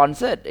I'm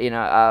sponsored,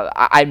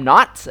 I'm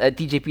not.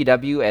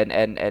 TJPW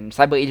and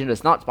Cyber Agent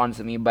does not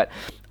sponsor me, but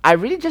I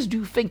really just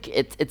do think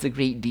it's a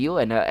great deal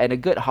and a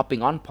good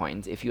hopping on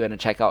point if you want to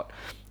check out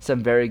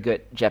some very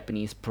good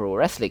Japanese pro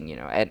wrestling,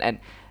 and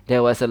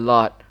there was a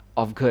lot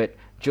of good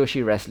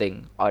Joshi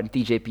wrestling on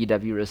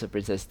TJPW Wrestle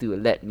Princess 2,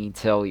 let me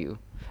tell you.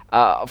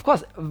 Of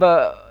course,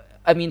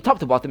 top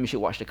to bottom you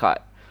should watch the card.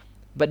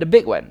 But the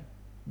big one,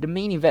 the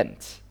main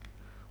event,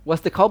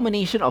 was the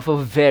culmination of a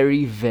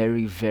very,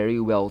 very, very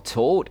well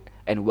told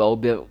and well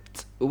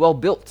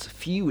built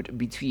feud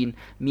between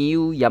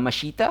Miyu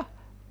Yamashita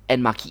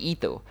and Maki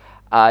Ito,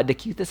 the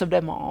cutest of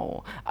them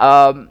all.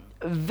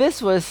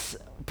 This was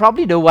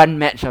probably the one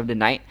match of the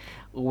night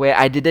where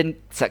I didn't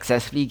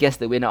successfully guess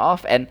the winner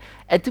off, and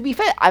to be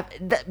fair,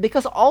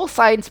 because all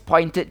signs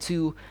pointed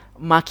to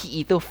Maki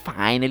Ito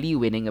finally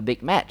winning a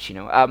big match.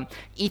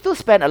 Ito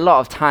spent a lot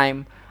of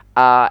time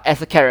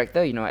as a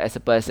character, as a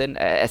person,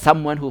 as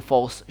someone who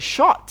falls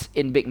short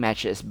in big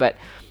matches, but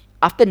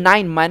after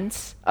 9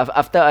 months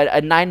after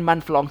a 9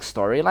 month long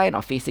storyline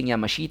of facing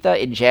Yamashita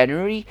in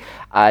January,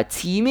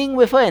 teaming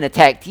with her in a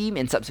tag team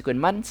in subsequent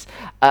months,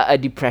 a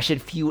depression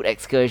fueled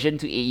excursion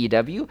to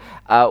AEW,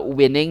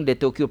 winning the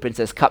Tokyo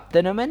Princess Cup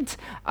tournament,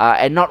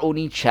 and not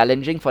only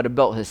challenging for the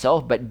belt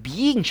herself, but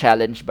being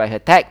challenged by her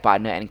tag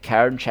partner and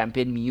current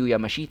champion Miyu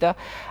Yamashita,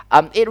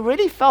 it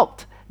really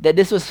felt that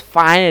this was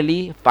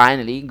finally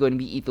going to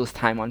be Ito's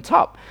time on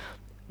top.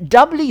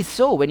 Doubly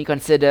so when you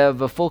consider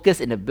the focus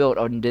in the build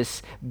on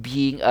this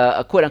being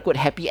a quote-unquote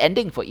happy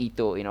ending for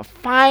Ito,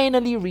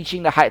 finally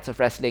reaching the heights of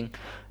wrestling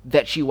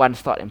that she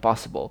once thought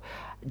impossible.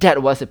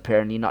 That was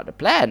apparently not the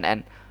plan,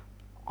 and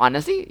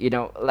honestly,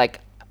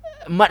 like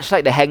much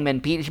like the Hangman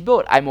Page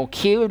build, I'm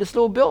okay with the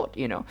slow build.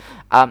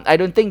 I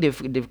don't think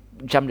they've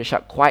jumped the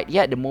shark quite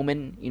yet. The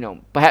moment,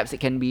 perhaps it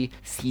can be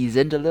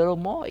seasoned a little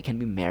more, it can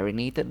be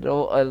marinated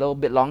a little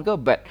bit longer,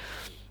 but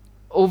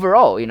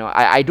overall,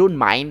 I don't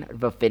mind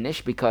the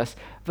finish because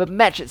the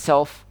match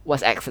itself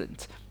was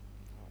excellent.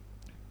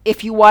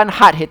 If you want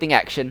hard-hitting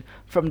action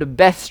from the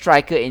best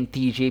striker in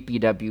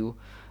TJPW,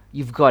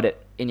 you've got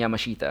it in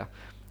Yamashita.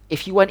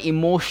 If you want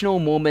emotional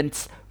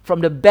moments from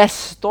the best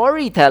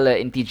storyteller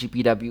in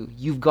TJPW,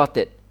 you've got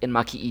it in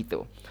Maki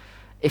Ito.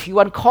 If you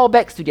want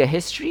callbacks to their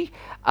history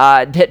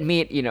that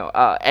made,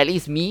 at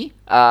least me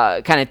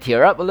kind of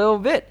tear up a little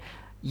bit,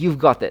 you've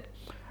got it.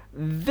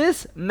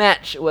 This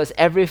match was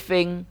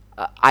everything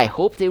I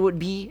hoped it would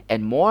be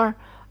and more.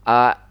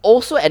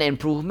 Also an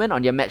improvement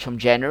on their match from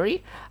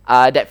January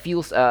that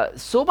feels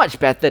so much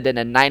better than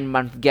a 9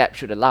 month gap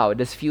should allow.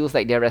 This feels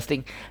like they're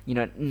wrestling,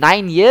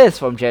 9 years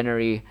from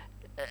January.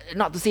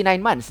 Not to say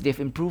 9 months, they've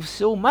improved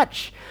so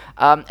much.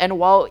 And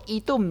while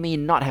Ito may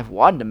not have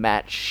won the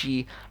match,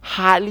 she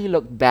hardly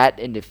looked bad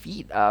in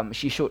defeat.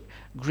 She showed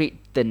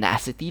great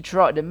tenacity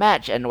throughout the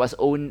match and was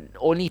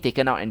only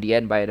taken out in the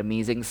end by an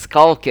amazing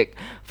skull kick,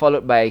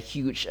 followed by a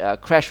huge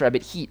crash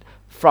rabbit heat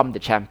from the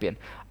champion.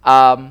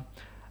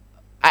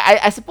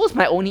 I suppose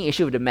my only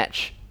issue with the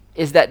match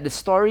is that the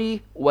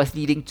story was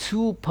leading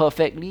too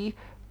perfectly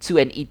to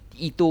an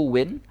Ito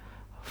win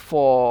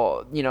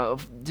for,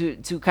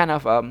 to kind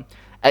of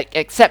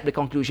accept the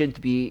conclusion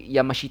to be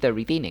Yamashita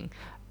retaining.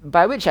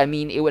 By which I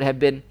mean it would have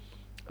been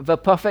the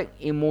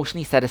perfect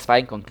emotionally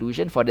satisfying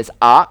conclusion for this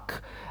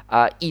arc.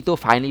 Ito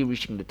finally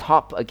reaching the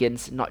top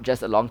against not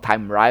just a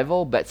long-time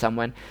rival, but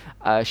someone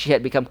she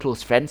had become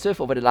close friends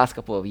with over the last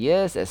couple of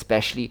years,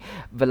 especially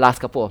the last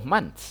couple of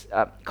months.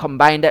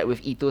 Combine that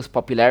with Ito's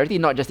popularity,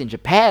 not just in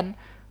Japan,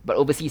 but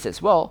overseas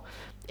as well,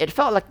 it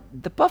felt like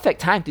the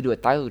perfect time to do a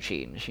title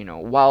change.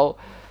 While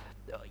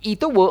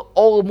Ito will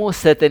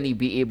almost certainly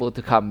be able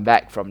to come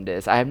back from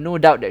this, I have no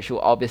doubt that she'll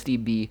obviously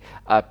be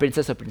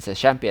Princess or Princess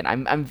Champion.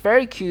 I'm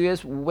very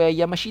curious where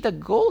Yamashita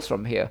goes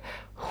from here.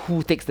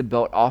 Who takes the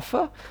belt off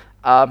her?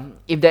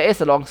 If there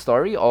is a long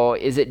story, or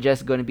is it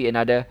just going to be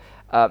another,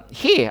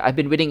 hey, I've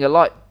been winning a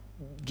lot,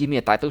 give me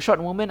a title shot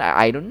moment?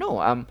 I don't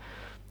know.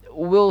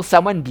 Will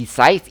someone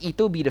besides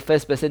Ito be the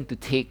first person to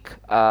take,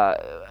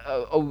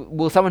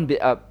 will someone be,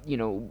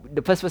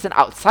 the first person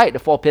outside the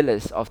four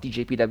pillars of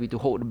TJPW to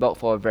hold the belt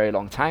for a very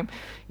long time?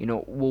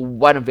 Will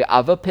one of the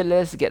other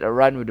pillars get a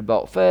run with the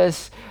belt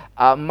first?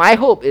 My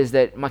hope is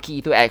that Maki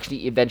Ito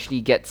actually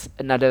eventually gets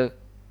another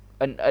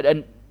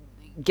rematch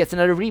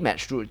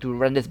to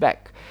run this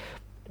back.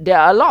 There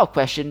are a lot of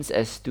questions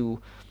as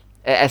to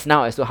how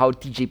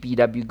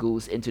TJPW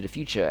goes into the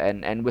future,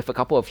 and with a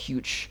couple of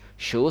huge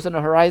shows on the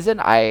horizon,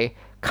 I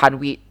can't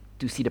wait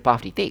to see the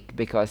path they take,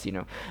 because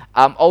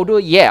although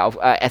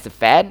as a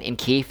fan in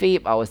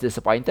kayfabe I was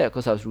disappointed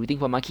because I was rooting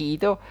for Maki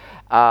Ito,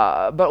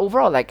 but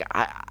overall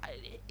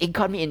it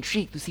got me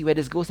intrigued to see where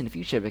this goes in the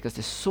future, because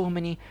there's so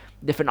many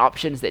different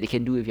options that they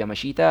can do with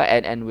Yamashita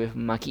and with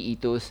Maki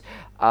Ito's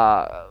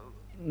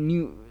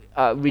new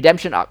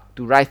redemption arc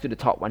to rise to the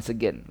top once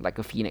again like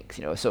a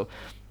phoenix. So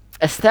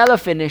a stellar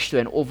finish to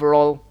an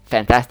overall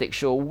fantastic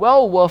show,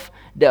 well worth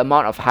the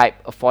amount of hype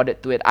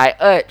afforded to it. I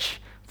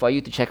urge for you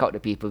to check out the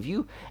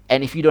pay-per-view,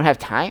 and if you don't have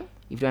time,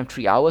 if you don't have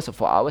 3 hours or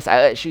 4 hours,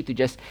 I urge you to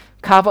just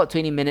carve out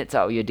 20 minutes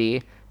out of your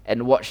day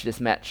and watch this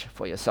match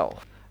for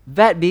yourself.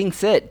 That being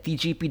said,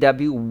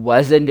 TJPW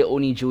wasn't the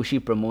only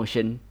Joshi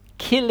promotion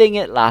killing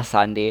it last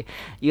Sunday.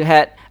 You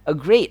had a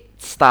great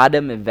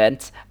Stardom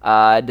event,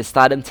 the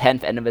Stardom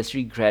 10th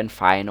Anniversary Grand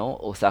Final,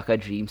 Osaka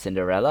Dream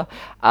Cinderella,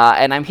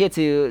 and I'm here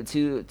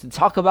to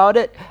talk about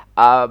it.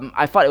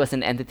 I thought it was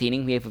an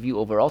entertaining pay-per-view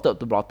overall, top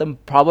to bottom.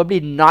 Probably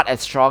not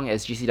as strong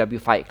as GCW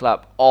Fight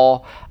Club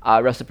or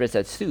Wrestle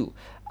Princess 2,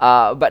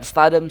 but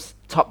Stardom's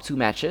top 2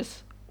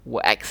 matches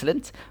were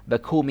excellent. The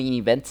co-main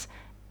events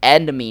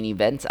and the main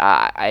event.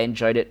 I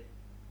enjoyed it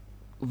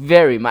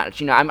very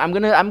much. I'm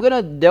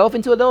gonna delve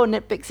into a little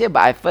nitpicks here,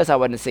 but I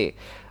want to say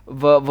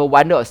the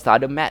Wonder of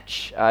Stardom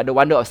match, the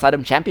Wonder of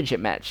Stardom Championship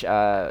match,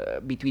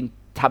 between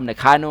Tam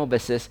Nakano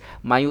versus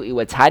Mayu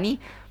Iwatani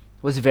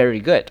was very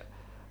good.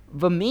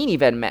 The main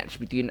event match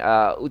between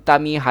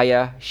Utami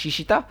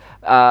Hayashishita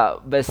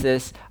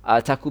versus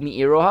Takumi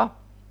Iroha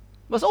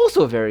was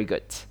also very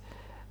good.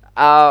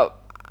 Uh,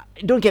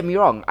 don't get me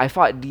wrong, I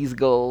thought these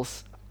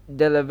girls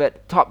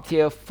delivered top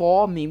tier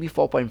 4, maybe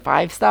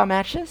 4.5 star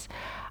matches.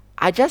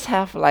 I just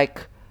have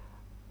like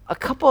a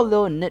couple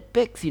little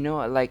nitpicks,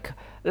 like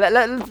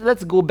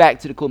let's go back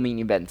to the co-main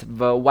event,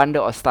 the Wonder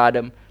of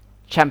Stardom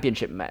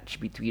Championship match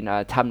between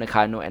Tam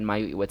Nakano and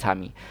Mayu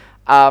Iwatani.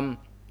 Um,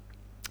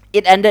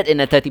 it ended in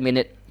a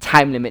 30-minute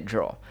time limit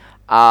draw.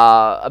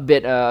 A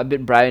bit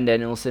Brian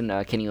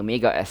Danielson, Kenny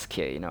Omega esque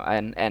here,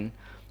 and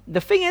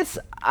the thing is,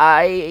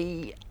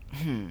 I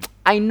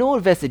know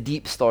there's a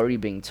deep story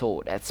being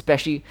told,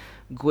 especially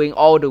going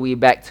all the way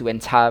back to when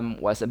Tam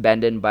was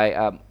abandoned by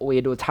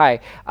Oedo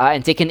Tai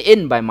and taken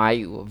in by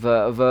Mayu.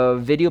 The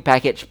video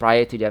package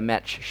prior to their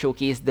match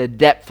showcased the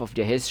depth of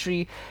their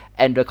history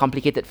and the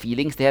complicated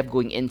feelings they have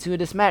going into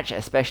this match,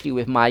 especially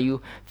with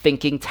Mayu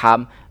thinking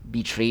Tam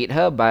betrayed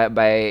her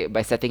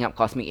by setting up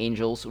Cosmic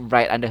Angels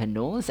right under her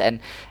nose, and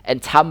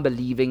Tam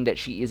believing that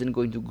she isn't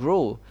going to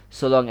grow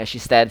so long as she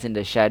stands in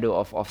the shadow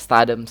of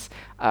Stardom's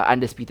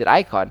undisputed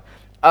icon.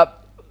 Uh,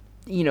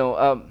 you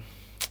know,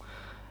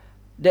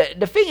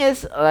 the thing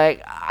is,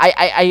 like,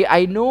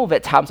 I know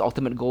that Tam's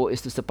ultimate goal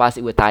is to surpass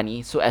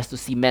Iwatani so as to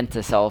cement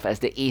herself as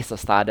the ace of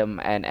Stardom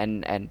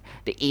and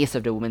the ace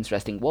of the women's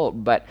wrestling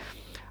world. But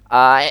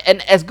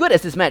and as good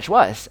as this match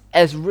was,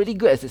 as really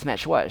good as this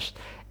match was,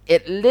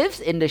 it lives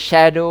in the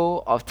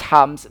shadow of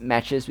Tam's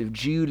matches with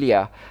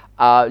Julia,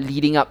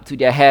 leading up to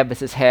their hair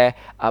versus hair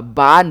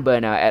barn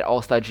burner at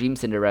All Star Dream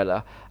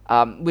Cinderella,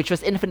 which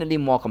was infinitely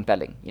more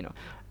compelling.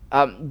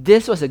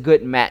 This was a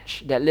good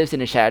match that lives in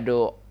the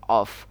shadow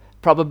of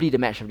probably the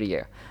match of the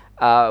year.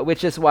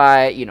 Which is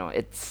why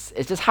it's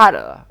just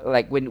harder.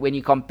 Like when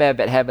you compare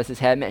that hair versus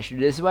hair match to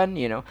this one,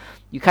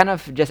 you kind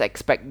of just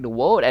expect the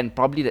world, and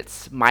probably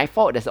that's my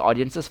fault, that's the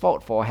audience's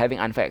fault for having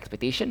unfair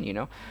expectation.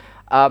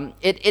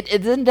 It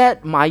isn't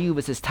that Mayu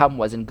versus Tam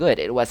wasn't good.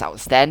 It was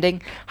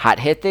outstanding, hard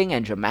hitting,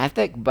 and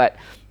dramatic. But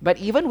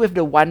even with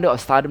the Wonder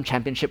of Stardom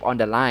Championship on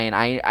the line,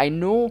 I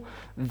know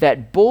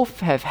that both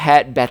have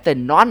had better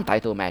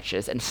non-title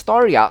matches and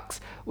story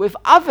arcs with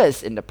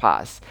others in the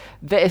past.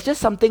 There is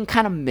just something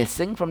kind of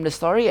missing from the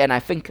story, and I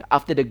think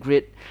after the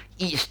grit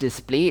each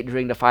displayed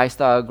during the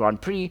 5-star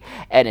Grand Prix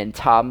and in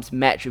Tam's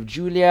match with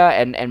Julia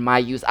and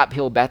Mayu's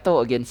uphill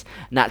battle against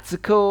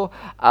Natsuko,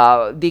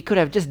 they could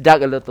have just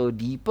dug a little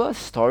deeper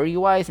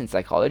story-wise and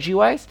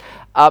psychology-wise.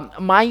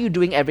 Mayu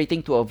doing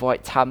everything to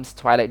avoid Tam's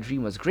Twilight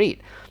Dream was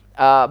great.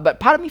 But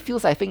part of me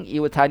feels I think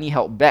Iwatani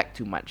held back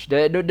too much.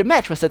 The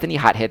match was certainly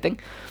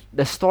hard-hitting.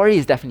 The story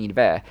is definitely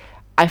there.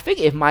 I think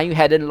if Mayu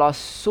hadn't lost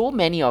so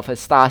many of her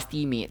stars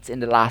teammates in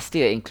the last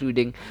year,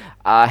 including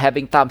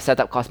having Tam set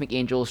up Cosmic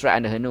Angels right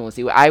under her nose,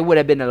 I would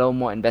have been a little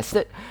more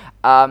invested.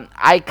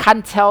 I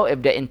can't tell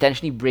if they're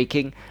intentionally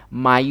breaking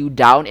Mayu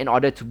down in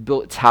order to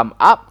build Tam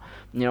up,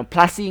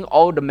 plus seeing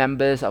all the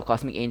members of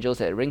Cosmic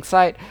Angels at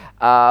ringside,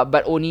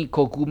 but only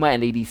Koguma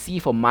and Lady C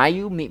for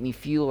Mayu made me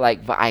feel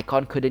like the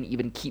icon couldn't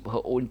even keep her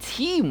own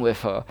team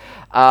with her.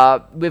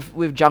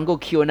 With Jungle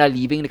Kiona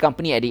leaving the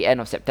company at the end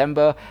of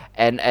September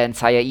and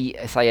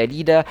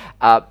Sayalida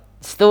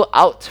still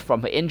out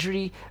from her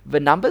injury, the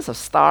numbers of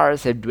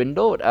stars have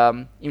dwindled.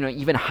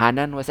 Even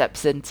Hanan was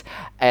absent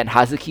and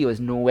Hazuki was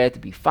nowhere to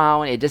be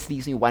found. It just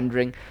leaves me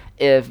wondering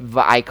if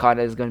the icon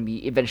is going to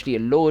be eventually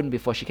alone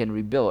before she can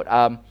rebuild.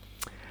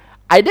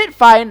 I did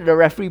find the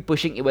referee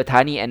pushing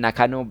Iwatani and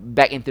Nakano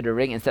back into the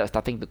ring instead of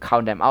starting to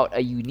count them out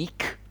a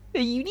unique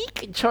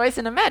choice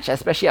in the match,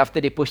 especially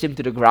after they pushed him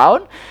to the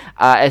ground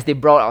as they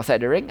brawled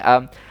outside the ring.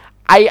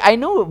 I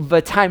know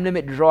the time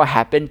limit draw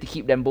happened to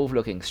keep them both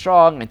looking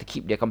strong and to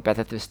keep their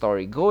competitive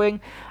story going.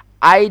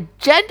 I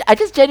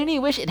just genuinely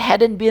wish it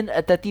hadn't been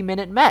a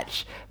 30-minute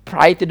match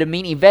prior to the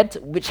main event,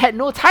 which had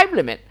no time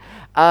limit.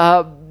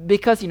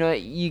 Because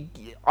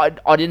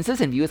audiences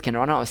and viewers can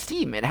run out of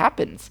steam. It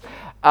happens.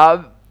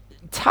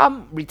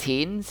 Tam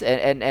retains,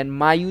 and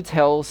Mayu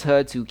tells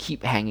her to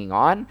keep hanging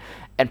on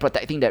and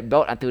protecting that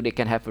belt until they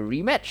can have a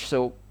rematch.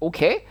 So,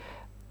 okay,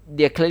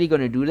 they're clearly going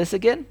to do this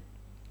again.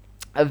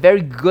 A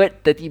very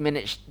good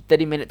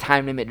 30-minute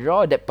time limit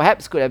draw that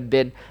perhaps could have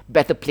been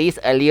better placed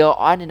earlier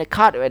on in the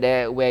card,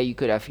 where you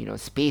could have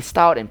spaced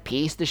out and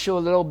paced the show a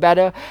little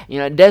better.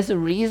 There's a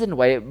reason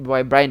why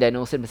Bryan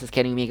Danielson versus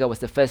Kenny Omega was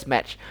the first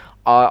match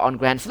on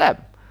Grand Slam.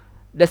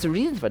 There's a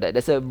reason for that.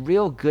 There's a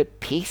real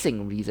good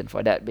pacing reason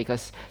for that,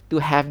 because to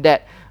have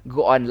that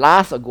go on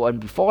last or go on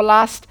before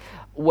last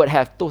would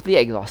have totally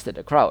exhausted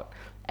the crowd.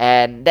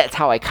 And that's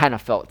how I kind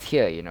of felt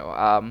here,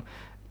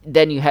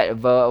 Then you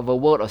had the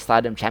World of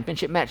Stardom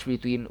Championship match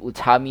between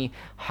Utami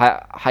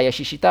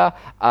Hayashishita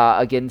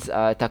against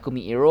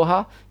Takumi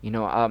Iroha.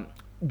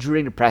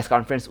 during the press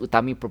conference,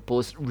 Utami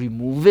proposed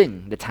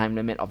removing the time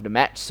limit of the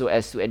match so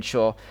as to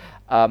ensure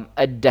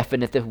a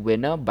definitive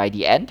winner by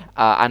the end,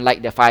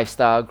 unlike the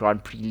five-star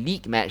Grand Prix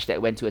League match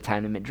that went to a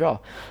time limit draw.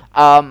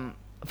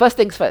 First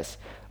things first,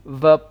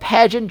 the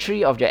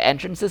pageantry of their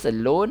entrances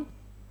alone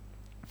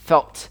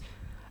felt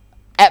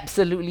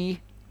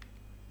absolutely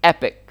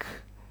epic.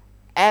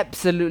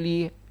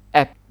 Absolutely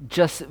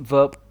just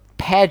the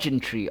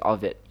pageantry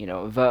of it,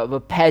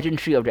 the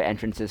pageantry of the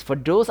entrances. For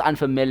those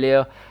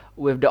unfamiliar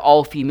with the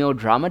all-female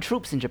drama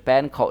troops in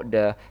Japan called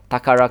the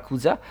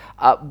Takarakuza,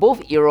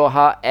 both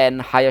Iroha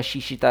and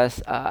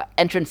Hayashishita's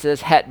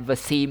entrances had the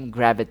same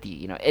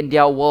gravity. In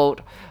their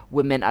world,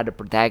 women are the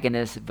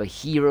protagonists, the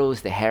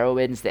heroes, the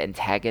heroines, the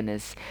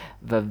antagonists,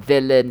 the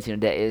villains.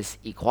 There is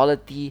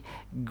equality,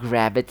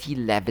 gravity,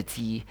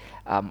 levity,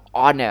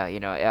 honor.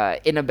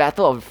 In a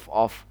battle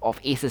of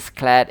aces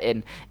clad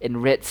in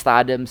red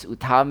Stardom's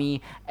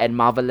Utami and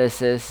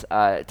Marvelous's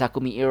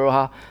Takumi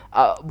Iroha,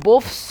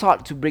 both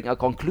sought to bring a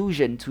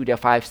conclusion to their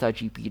five-star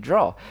GP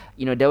draw.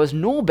 There was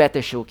no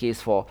better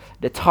showcase for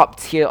the top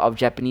tier of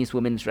Japanese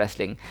women's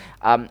wrestling,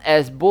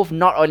 as both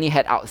not only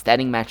had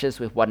outstanding matches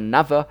with one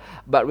another,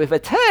 but with a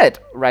third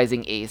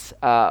rising ace,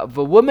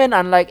 the woman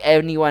unlike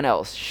anyone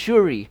else,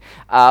 Shuri,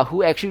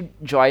 who actually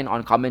joined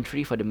on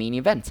commentary for the main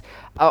event.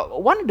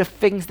 One of the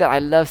things that I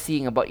love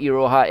seeing about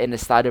Iroha in the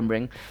Stardom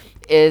ring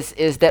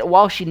is that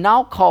while she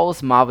now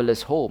calls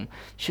Marvelous home,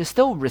 she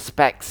still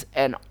respects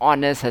and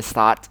honors her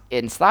start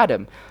in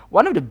Stardom.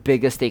 One of the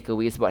biggest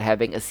takeaways about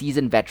having a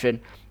seasoned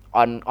veteran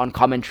on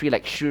commentary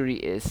like Shuri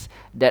is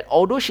that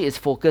although she is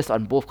focused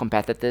on both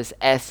competitors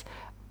as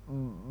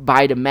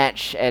by the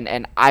match,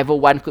 and either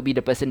one could be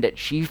the person that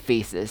she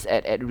faces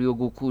at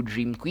Ryogoku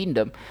Dream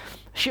Queendom,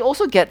 she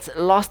also gets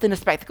lost in the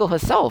spectacle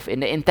herself, in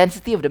the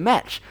intensity of the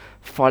match,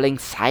 falling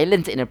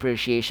silent in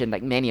appreciation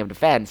like many of the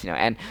fans,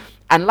 and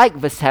unlike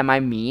the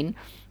semi-mean,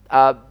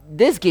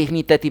 this gave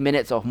me 30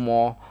 minutes of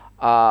more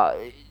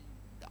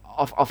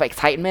of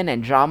excitement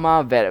and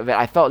drama that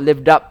I felt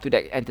lived up to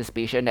that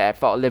anticipation, that I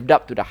felt lived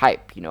up to the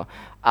hype.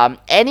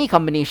 Any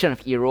combination of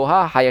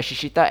Iroha,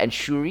 Hayashishita, and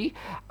Shuri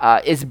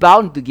is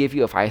bound to give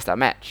you a 5-star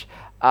match.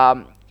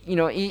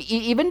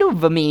 Even though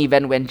the main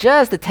event went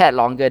just a tad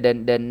longer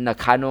than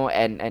Nakano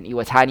and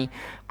Iwatani,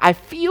 I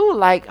feel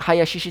like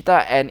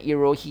Hayashishita and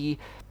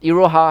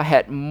Iroha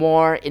had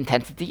more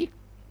intensity,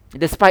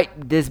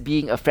 despite this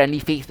being a friendly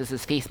face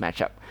versus face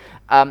matchup.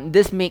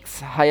 This makes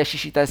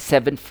Hayashishita's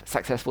 7th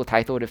successful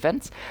title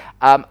defense.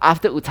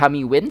 After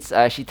Utami wins,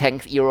 she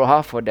thanks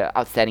Iroha for the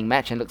outstanding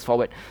match and looks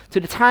forward to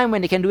the time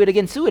when they can do it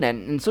again soon,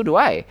 and so do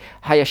I.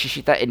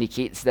 Hayashishita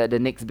indicates that the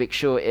next big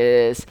show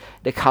is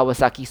the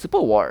Kawasaki Super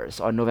Wars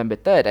on November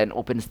 3rd and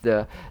opens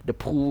the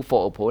pool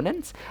for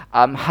opponents.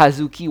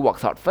 Hazuki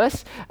walks out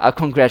first,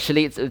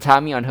 congratulates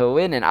Utami on her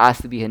win and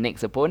asks to be her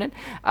next opponent.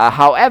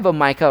 However,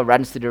 Maika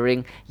runs to the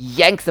ring,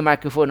 yanks the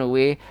microphone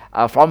away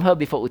from her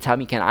before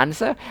Utami can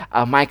answer.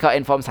 Maika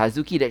informs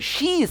Hazuki that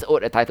she is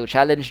owed a title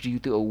challenge due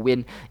to a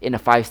win in a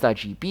 5-star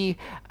GP.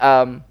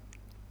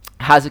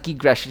 Hazuki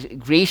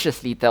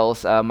graciously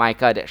tells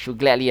Maika that she'll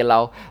gladly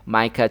allow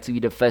Maika to be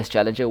the first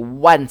challenger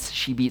once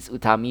she beats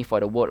Utami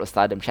for the World of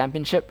Stardom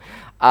Championship.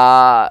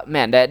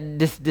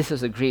 This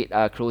was a great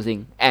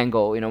closing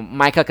angle.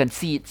 Maika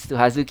concedes to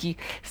Hazuki,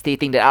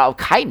 stating that out of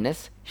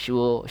kindness, she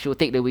will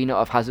take the winner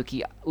of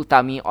Hazuki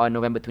Utami on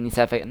November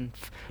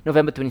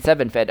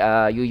 27th at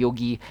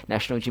Yoyogi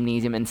National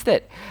Gymnasium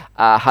instead.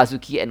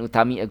 Hazuki and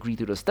Utami agree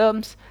to those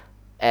terms,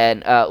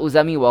 and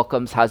Uzami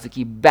welcomes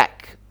Hazuki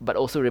back, but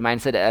also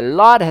reminds her that a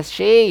lot has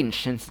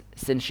changed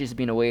since she's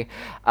been away.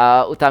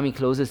 Utami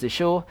closes the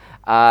show,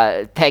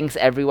 thanks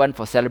everyone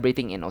for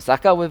celebrating in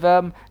Osaka with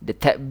them. The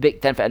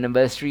big 10th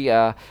anniversary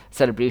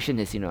celebration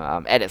is,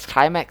 at its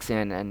climax,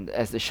 and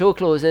as the show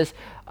closes,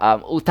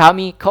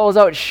 Utami calls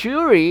out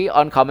Shuri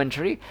on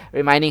commentary,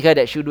 reminding her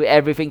that she'll do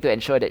everything to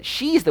ensure that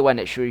she's the one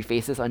that Shuri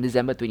faces on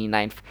December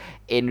 29th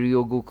in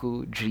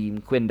Ryogoku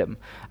Dream Queendom.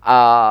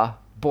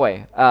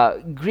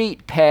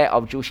 Great pair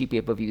of Joshi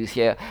pay-per-views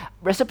here.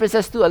 Wrestle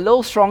Princess 2 a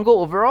little stronger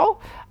overall,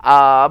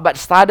 but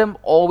Stardom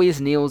always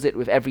nails it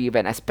with every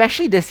event,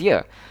 especially this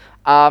year.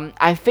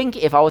 I think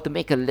if I were to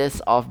make a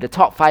list of the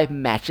top 5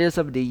 matches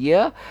of the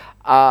year,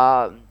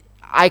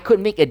 I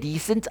could make a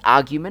decent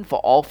argument for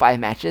all 5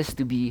 matches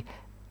to be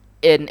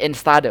in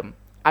Stardom.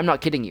 I'm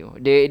not kidding you.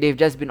 They've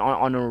just been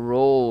on a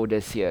roll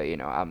this year.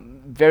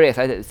 I'm very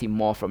excited to see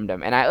more from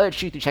them, and I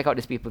urge you to check out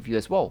this pay-per-view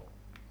as well.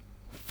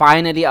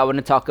 Finally, I want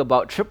to talk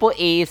about Triple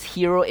A's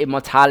Hero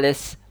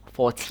Immortalis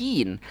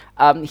 14.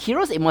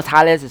 Heroes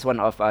Immortalis is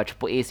one of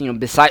Triple A's,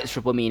 besides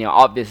Triple Mania,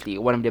 obviously,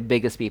 one of the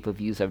biggest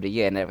pay-per-views of the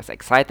year, and I was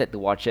excited to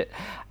watch it.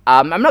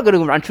 I'm not going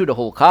to run through the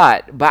whole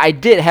card, but I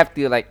did have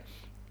to,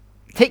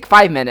 take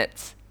 5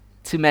 minutes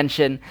to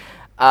mention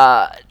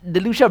the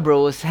Lucha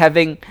Bros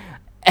having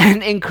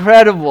an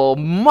incredible,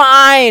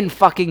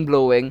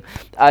 mind-fucking-blowing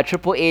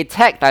Triple A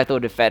tag title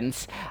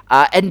defense,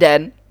 and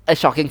then a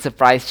shocking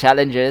surprise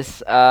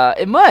challenges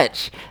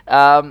emerge.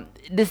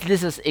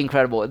 This is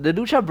incredible. The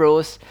Lucha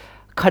Bros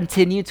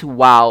continue to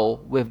wow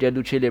with their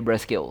Lucha Libre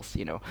skills.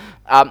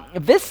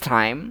 This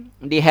time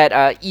they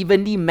had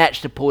evenly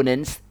matched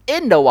opponents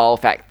in the wow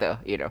factor.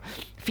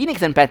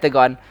 Phoenix and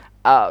Pentagon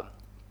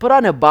put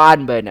on a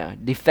barn burner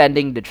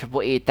defending the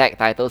AAA tag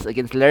titles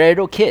against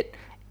Laredo Kid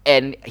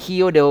and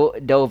Hio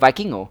del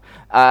Vikingo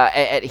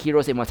at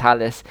Heroes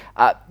Immortales.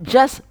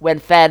 Just when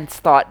fans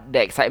thought the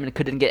excitement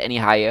couldn't get any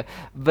higher,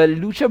 the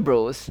Lucha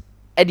Bros,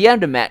 at the end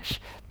of the match,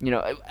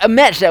 a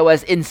match that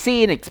was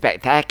insane and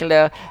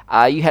spectacular.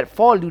 You had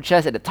four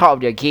luchas at the top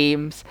of their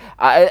games,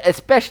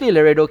 especially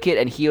Laredo Kid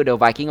and Hio del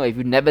Vikingo. If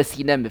you've never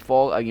seen them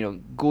before,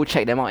 go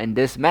check them out in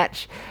this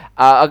match.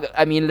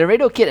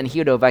 Laredo Kid and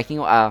Hio del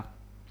Vikingo are,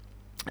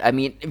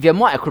 they're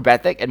more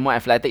acrobatic and more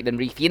athletic than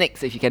Rey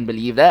Fenix, if you can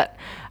believe that.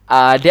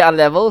 There are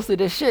levels to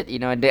this shit,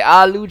 There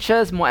are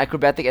luchas more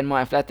acrobatic and more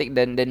athletic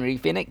than Rey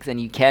Fenix, and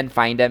you can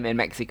find them in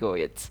Mexico.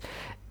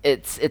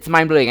 It's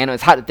mind blowing. I know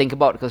it's hard to think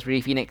about because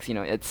Rey Fenix,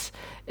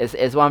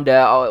 it's one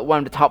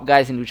of the top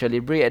guys in Lucha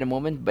Libre at the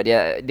moment. But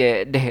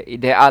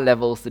there are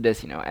levels to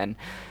this, and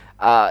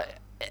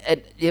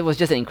it was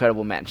just an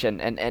incredible match.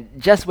 And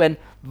just when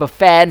the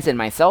fans and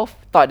myself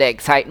thought the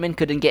excitement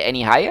couldn't get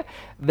any higher,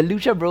 the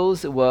Lucha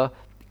Bros were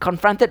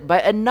confronted by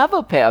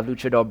another pair of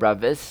Luchador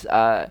brothers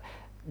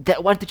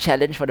that want to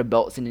challenge for the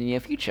belts in the near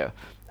future.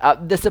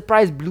 The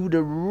surprise blew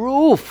the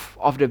roof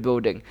off the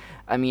building.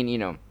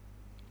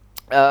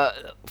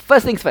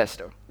 First things first,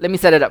 though. Let me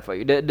set it up for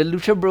you. The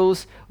Lucha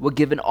Bros were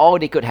given all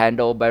they could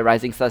handle by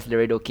Rising Stars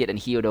Laredo Kid and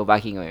Hio del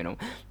Vikingo.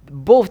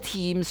 Both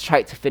teams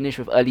tried to finish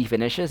with early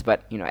finishes,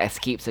 but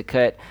escapes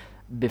occurred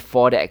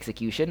before the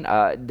execution.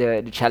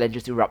 The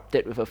challenges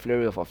erupted with a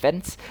flurry of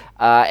offense,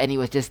 and it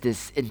was just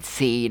this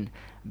insane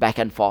back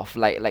and forth,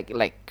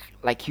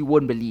 like you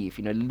won't believe.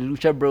 The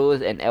Lucha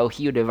Bros and El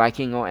Hio del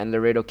Vikingo and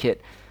Laredo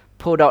Kid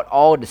pulled out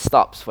all the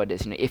stops for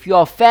this. If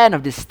you're a fan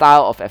of this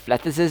style of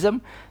athleticism,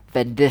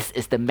 then this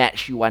is the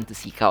match you want to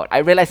seek out. I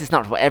realize it's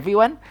not for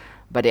everyone,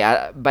 but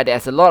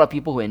there's a lot of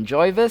people who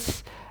enjoy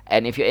this.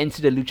 And if you're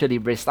into the Lucha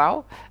Libre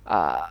style,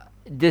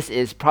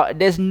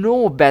 there's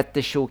no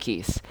better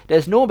showcase.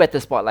 There's no better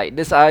spotlight.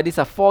 These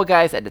are four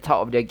guys at the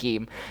top of their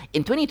game.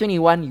 In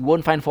 2021, you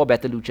won't find four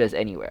better luchas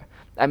anywhere.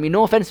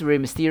 No offense to Rey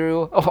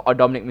Mysterio or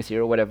Dominic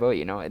Mysterio, whatever.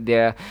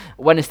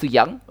 One is too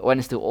young, one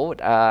is too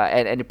old,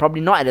 and they're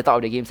probably not at the top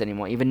of their games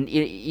anymore.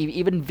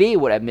 Even they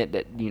would admit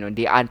that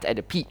they aren't at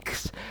the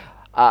peaks.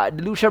 The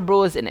Lucha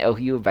Bros and El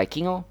Hio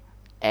Vikingo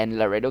and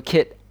Laredo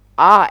Kid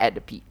are at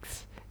the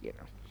peaks.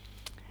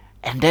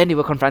 And then they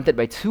were confronted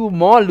by two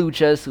more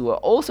luchas who were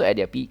also at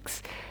their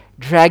peaks.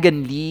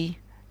 Dragon Lee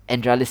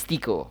and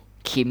Dralistico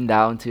came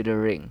down to the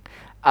ring.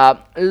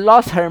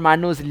 Los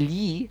Hermanos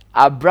Lee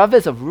are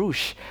brothers of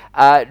Rouge.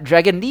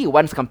 Dragon Lee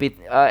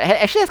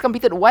actually has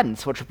competed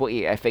once for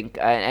AAA, I think,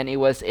 and it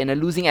was in a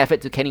losing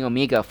effort to Kenny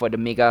Omega for the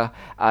Mega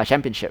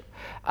Championship.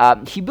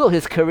 He built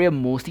his career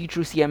mostly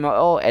through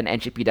CMLL and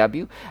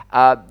NJPW.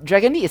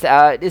 Dragon Lee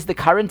is the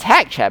current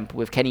tag champ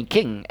with Kenny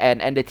King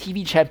and the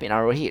TV champ in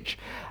ROH.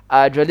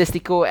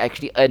 Dralistico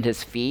actually earned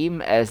his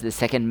fame as the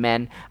second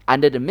man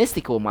under the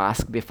Mystical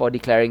mask before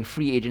declaring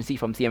free agency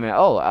from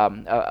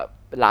CMLL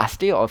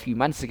last year or a few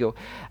months ago.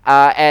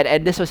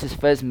 And this was his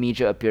first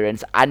major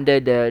appearance under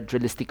the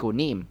Dralistico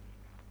name.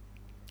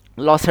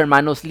 Los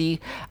Hermanos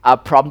Lee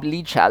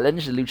promptly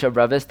challenged the Lucha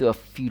Brothers to a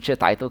future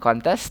title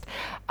contest.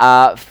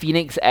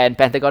 Phoenix and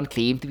Pentagon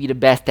claim to be the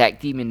best tag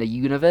team in the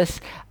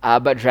universe,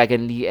 but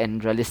Dragon Lee and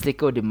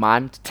Dralistico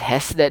demand to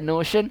test that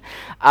notion.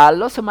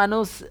 Los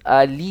Hermanos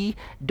Lee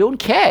don't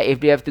care if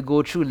they have to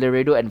go through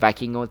Laredo and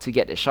Vikingo to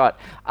get a shot.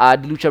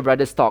 The Lucha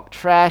Brothers talk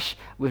trash,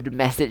 with the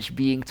message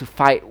being to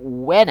fight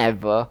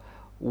whenever,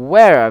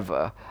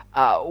 wherever.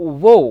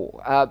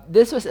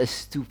 This was a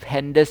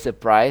stupendous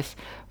surprise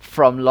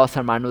from Los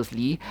Hermanos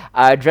Lee.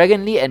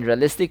 Dragon Lee and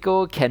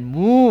Dralistico can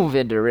move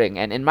in the ring,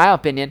 and in my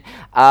opinion,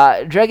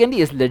 Dragon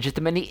Lee is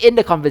legitimately in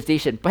the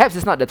conversation. Perhaps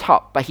it's not the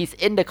top, but he's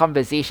in the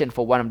conversation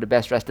for one of the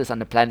best wrestlers on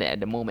the planet at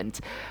the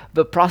moment.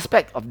 The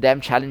prospect of them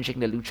challenging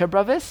the Lucha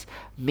Brothers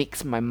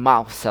makes my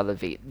mouth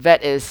salivate.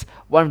 That is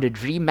one of the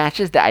dream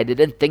matches that I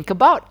didn't think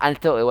about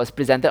until it was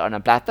presented on a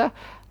platter,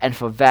 and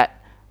for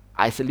that,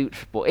 I salute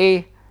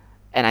AAA,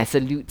 and I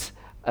salute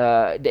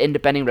the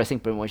independent wrestling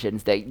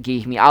promotions that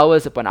gave me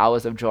hours upon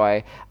hours of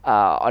joy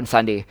on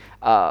Sunday.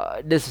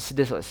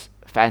 This was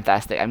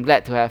fantastic. I'm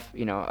glad to have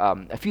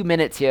a few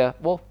minutes here,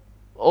 well,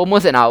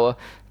 almost an hour,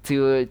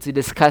 to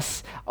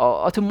discuss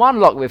or to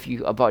monologue with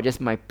you about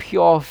just my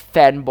pure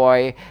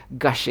fanboy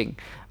gushing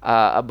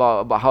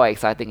about how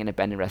exciting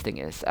independent wrestling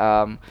is.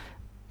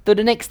 Till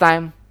the next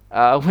time,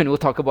 when we'll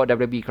talk about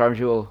WWE Crown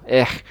Jewel,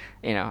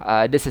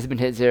 this has been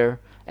Hitzer.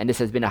 And this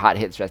has been a Hard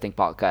Hits Wrestling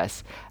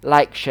Podcast.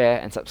 Like,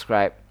 share, and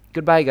subscribe.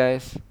 Goodbye,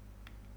 guys.